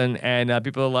games and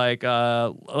people are like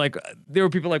there were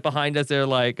people like behind us. They're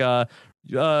like.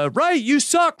 Right, you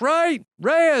suck, right?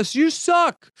 Reyes, you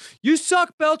suck,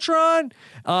 Beltran.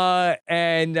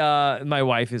 And my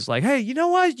wife is like, hey, you know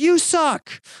what? You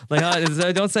suck. Like,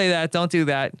 don't say that. Don't do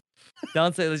that.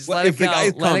 Don't say. Just let it go.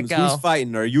 Let it go. Who's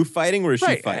fighting? Are you fighting or is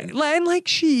she fighting? And like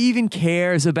she even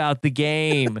cares about the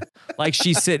game. Like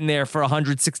she's sitting there for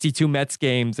 162 Mets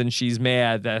games and she's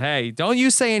mad that hey, don't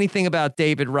you say anything about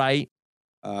David Wright.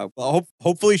 Well,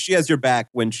 hopefully she has your back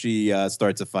when she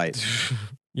starts a fight.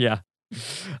 Yeah.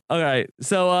 All right,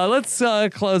 so let's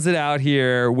close it out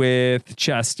here with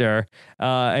Chester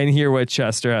and hear what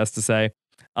Chester has to say.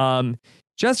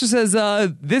 Chester says,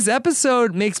 this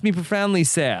episode makes me profoundly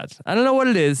sad. I don't know what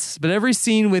it is, but every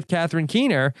scene with Catherine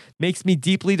Keener makes me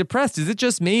deeply depressed. Is it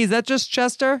just me? Is that just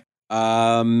Chester?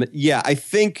 Yeah, I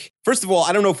think, first of all,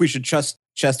 I don't know if we should trust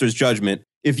Chester's judgment.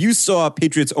 If you saw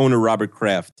Patriots owner Robert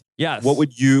Kraft, yes, what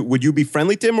would you be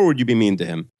friendly to him or would you be mean to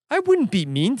him? I wouldn't be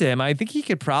mean to him. I think he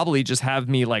could probably just have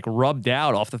me like rubbed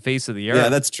out off the face of the earth. Yeah,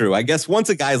 that's true. I guess once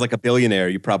a guy's like a billionaire,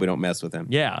 you probably don't mess with him.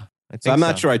 Yeah. I'm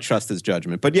not sure I trust his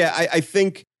judgment. But yeah, I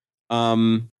think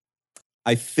that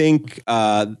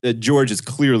George is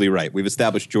clearly right. We've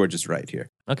established George is right here.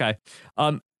 Okay.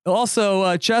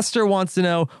 Also, Chester wants to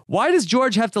know, why does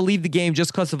George have to leave the game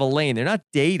just because of Elaine? They're not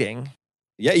dating.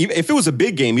 Yeah, if it was a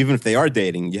big game, even if they are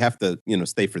dating, you have to,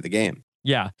 stay for the game.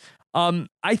 Yeah.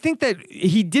 I think that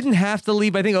he didn't have to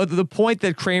leave. I think the point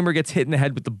that Kramer gets hit in the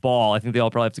head with the ball, I think they all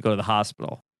probably have to go to the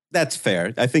hospital. That's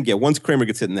fair. I think, once Kramer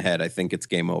gets hit in the head, I think it's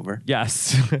game over.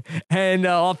 Yes. And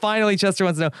finally, Chester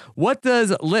wants to know, what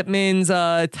does Lippman's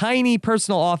tiny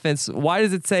personal office, why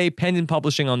does it say Pendant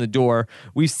Publishing on the door?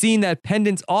 We've seen that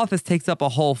Pendant's office takes up a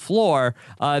whole floor.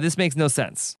 This makes no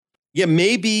sense. Yeah,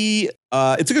 maybe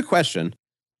it's a good question.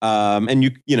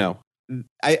 And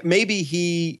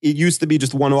maybe it used to be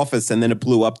just one office and then it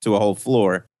blew up to a whole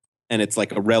floor and it's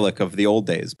like a relic of the old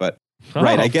days. But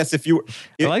right, I guess if in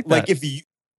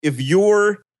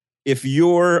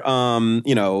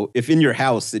your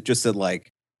house it just said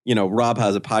Rob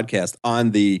has a podcast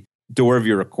on the door of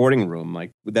your recording room,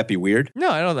 would that be weird? No,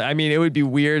 I don't. I mean, it would be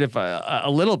weird if a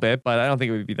little bit, but I don't think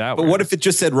it would be that. But weird. What if it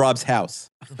just said Rob's house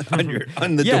on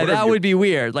the door? Yeah, that would be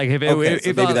weird. Like if on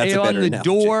the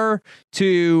door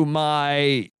to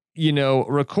my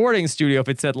recording studio, if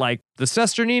it said like the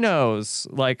Sesterninos,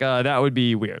 that would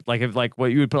be weird. Like if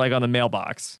what you would put on the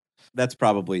mailbox. That's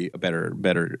probably a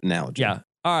better analogy. Yeah.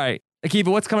 All right, Akiva,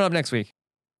 what's coming up next week?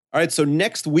 All right, so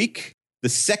next week, the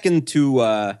second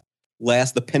to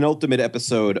the penultimate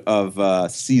episode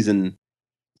of season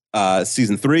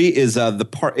 3 is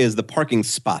the parking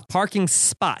spot. Parking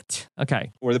spot.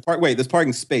 Okay. Or there's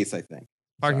parking space, I think.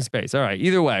 Parking space. All right.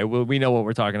 Either way, we know what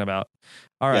we're talking about.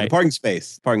 All right. Yeah, the parking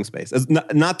space. Parking space.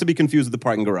 Not to be confused with the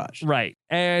parking garage. Right.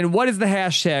 And what is the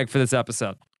hashtag for this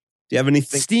episode? Do you have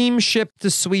anything? Steamship to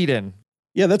Sweden.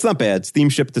 Yeah, that's not bad.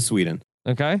 Steamship to Sweden.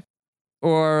 Okay.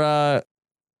 Or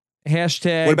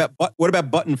hashtag. What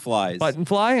about button flies? Button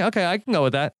fly? Okay, I can go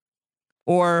with that.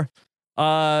 Or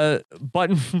button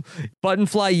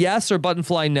fly yes or button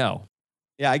fly no.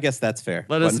 Yeah, I guess that's fair.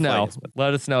 Let us know.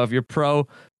 Let us know if you're pro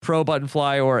button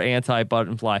fly or anti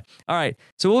button fly. All right.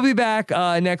 So we'll be back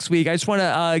next week. I just want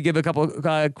to give a couple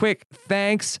quick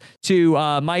thanks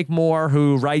to Mike Moore,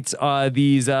 who writes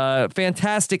these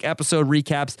fantastic episode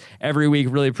recaps every week.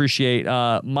 Really appreciate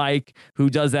Mike,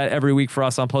 who does that every week for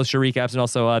us on Post Show Recaps. And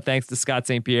also thanks to Scott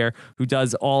St. Pierre, who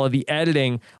does all of the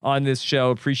editing on this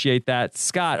show. Appreciate that.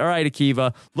 Scott. All right,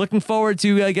 Akiva. Looking forward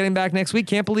to getting back next week.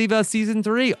 Can't believe season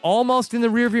 3 almost in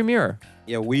the rearview mirror.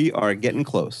 Yeah, we are getting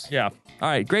close. Yeah. All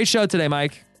right, great show today,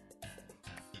 Mike.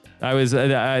 That was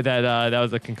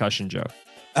a concussion joke.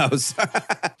 That was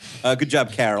good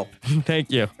job, Carol.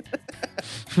 Thank you.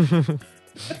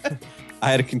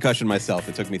 I had a concussion myself.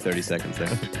 It took me 30 seconds there.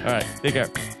 All right, take care.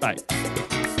 Bye.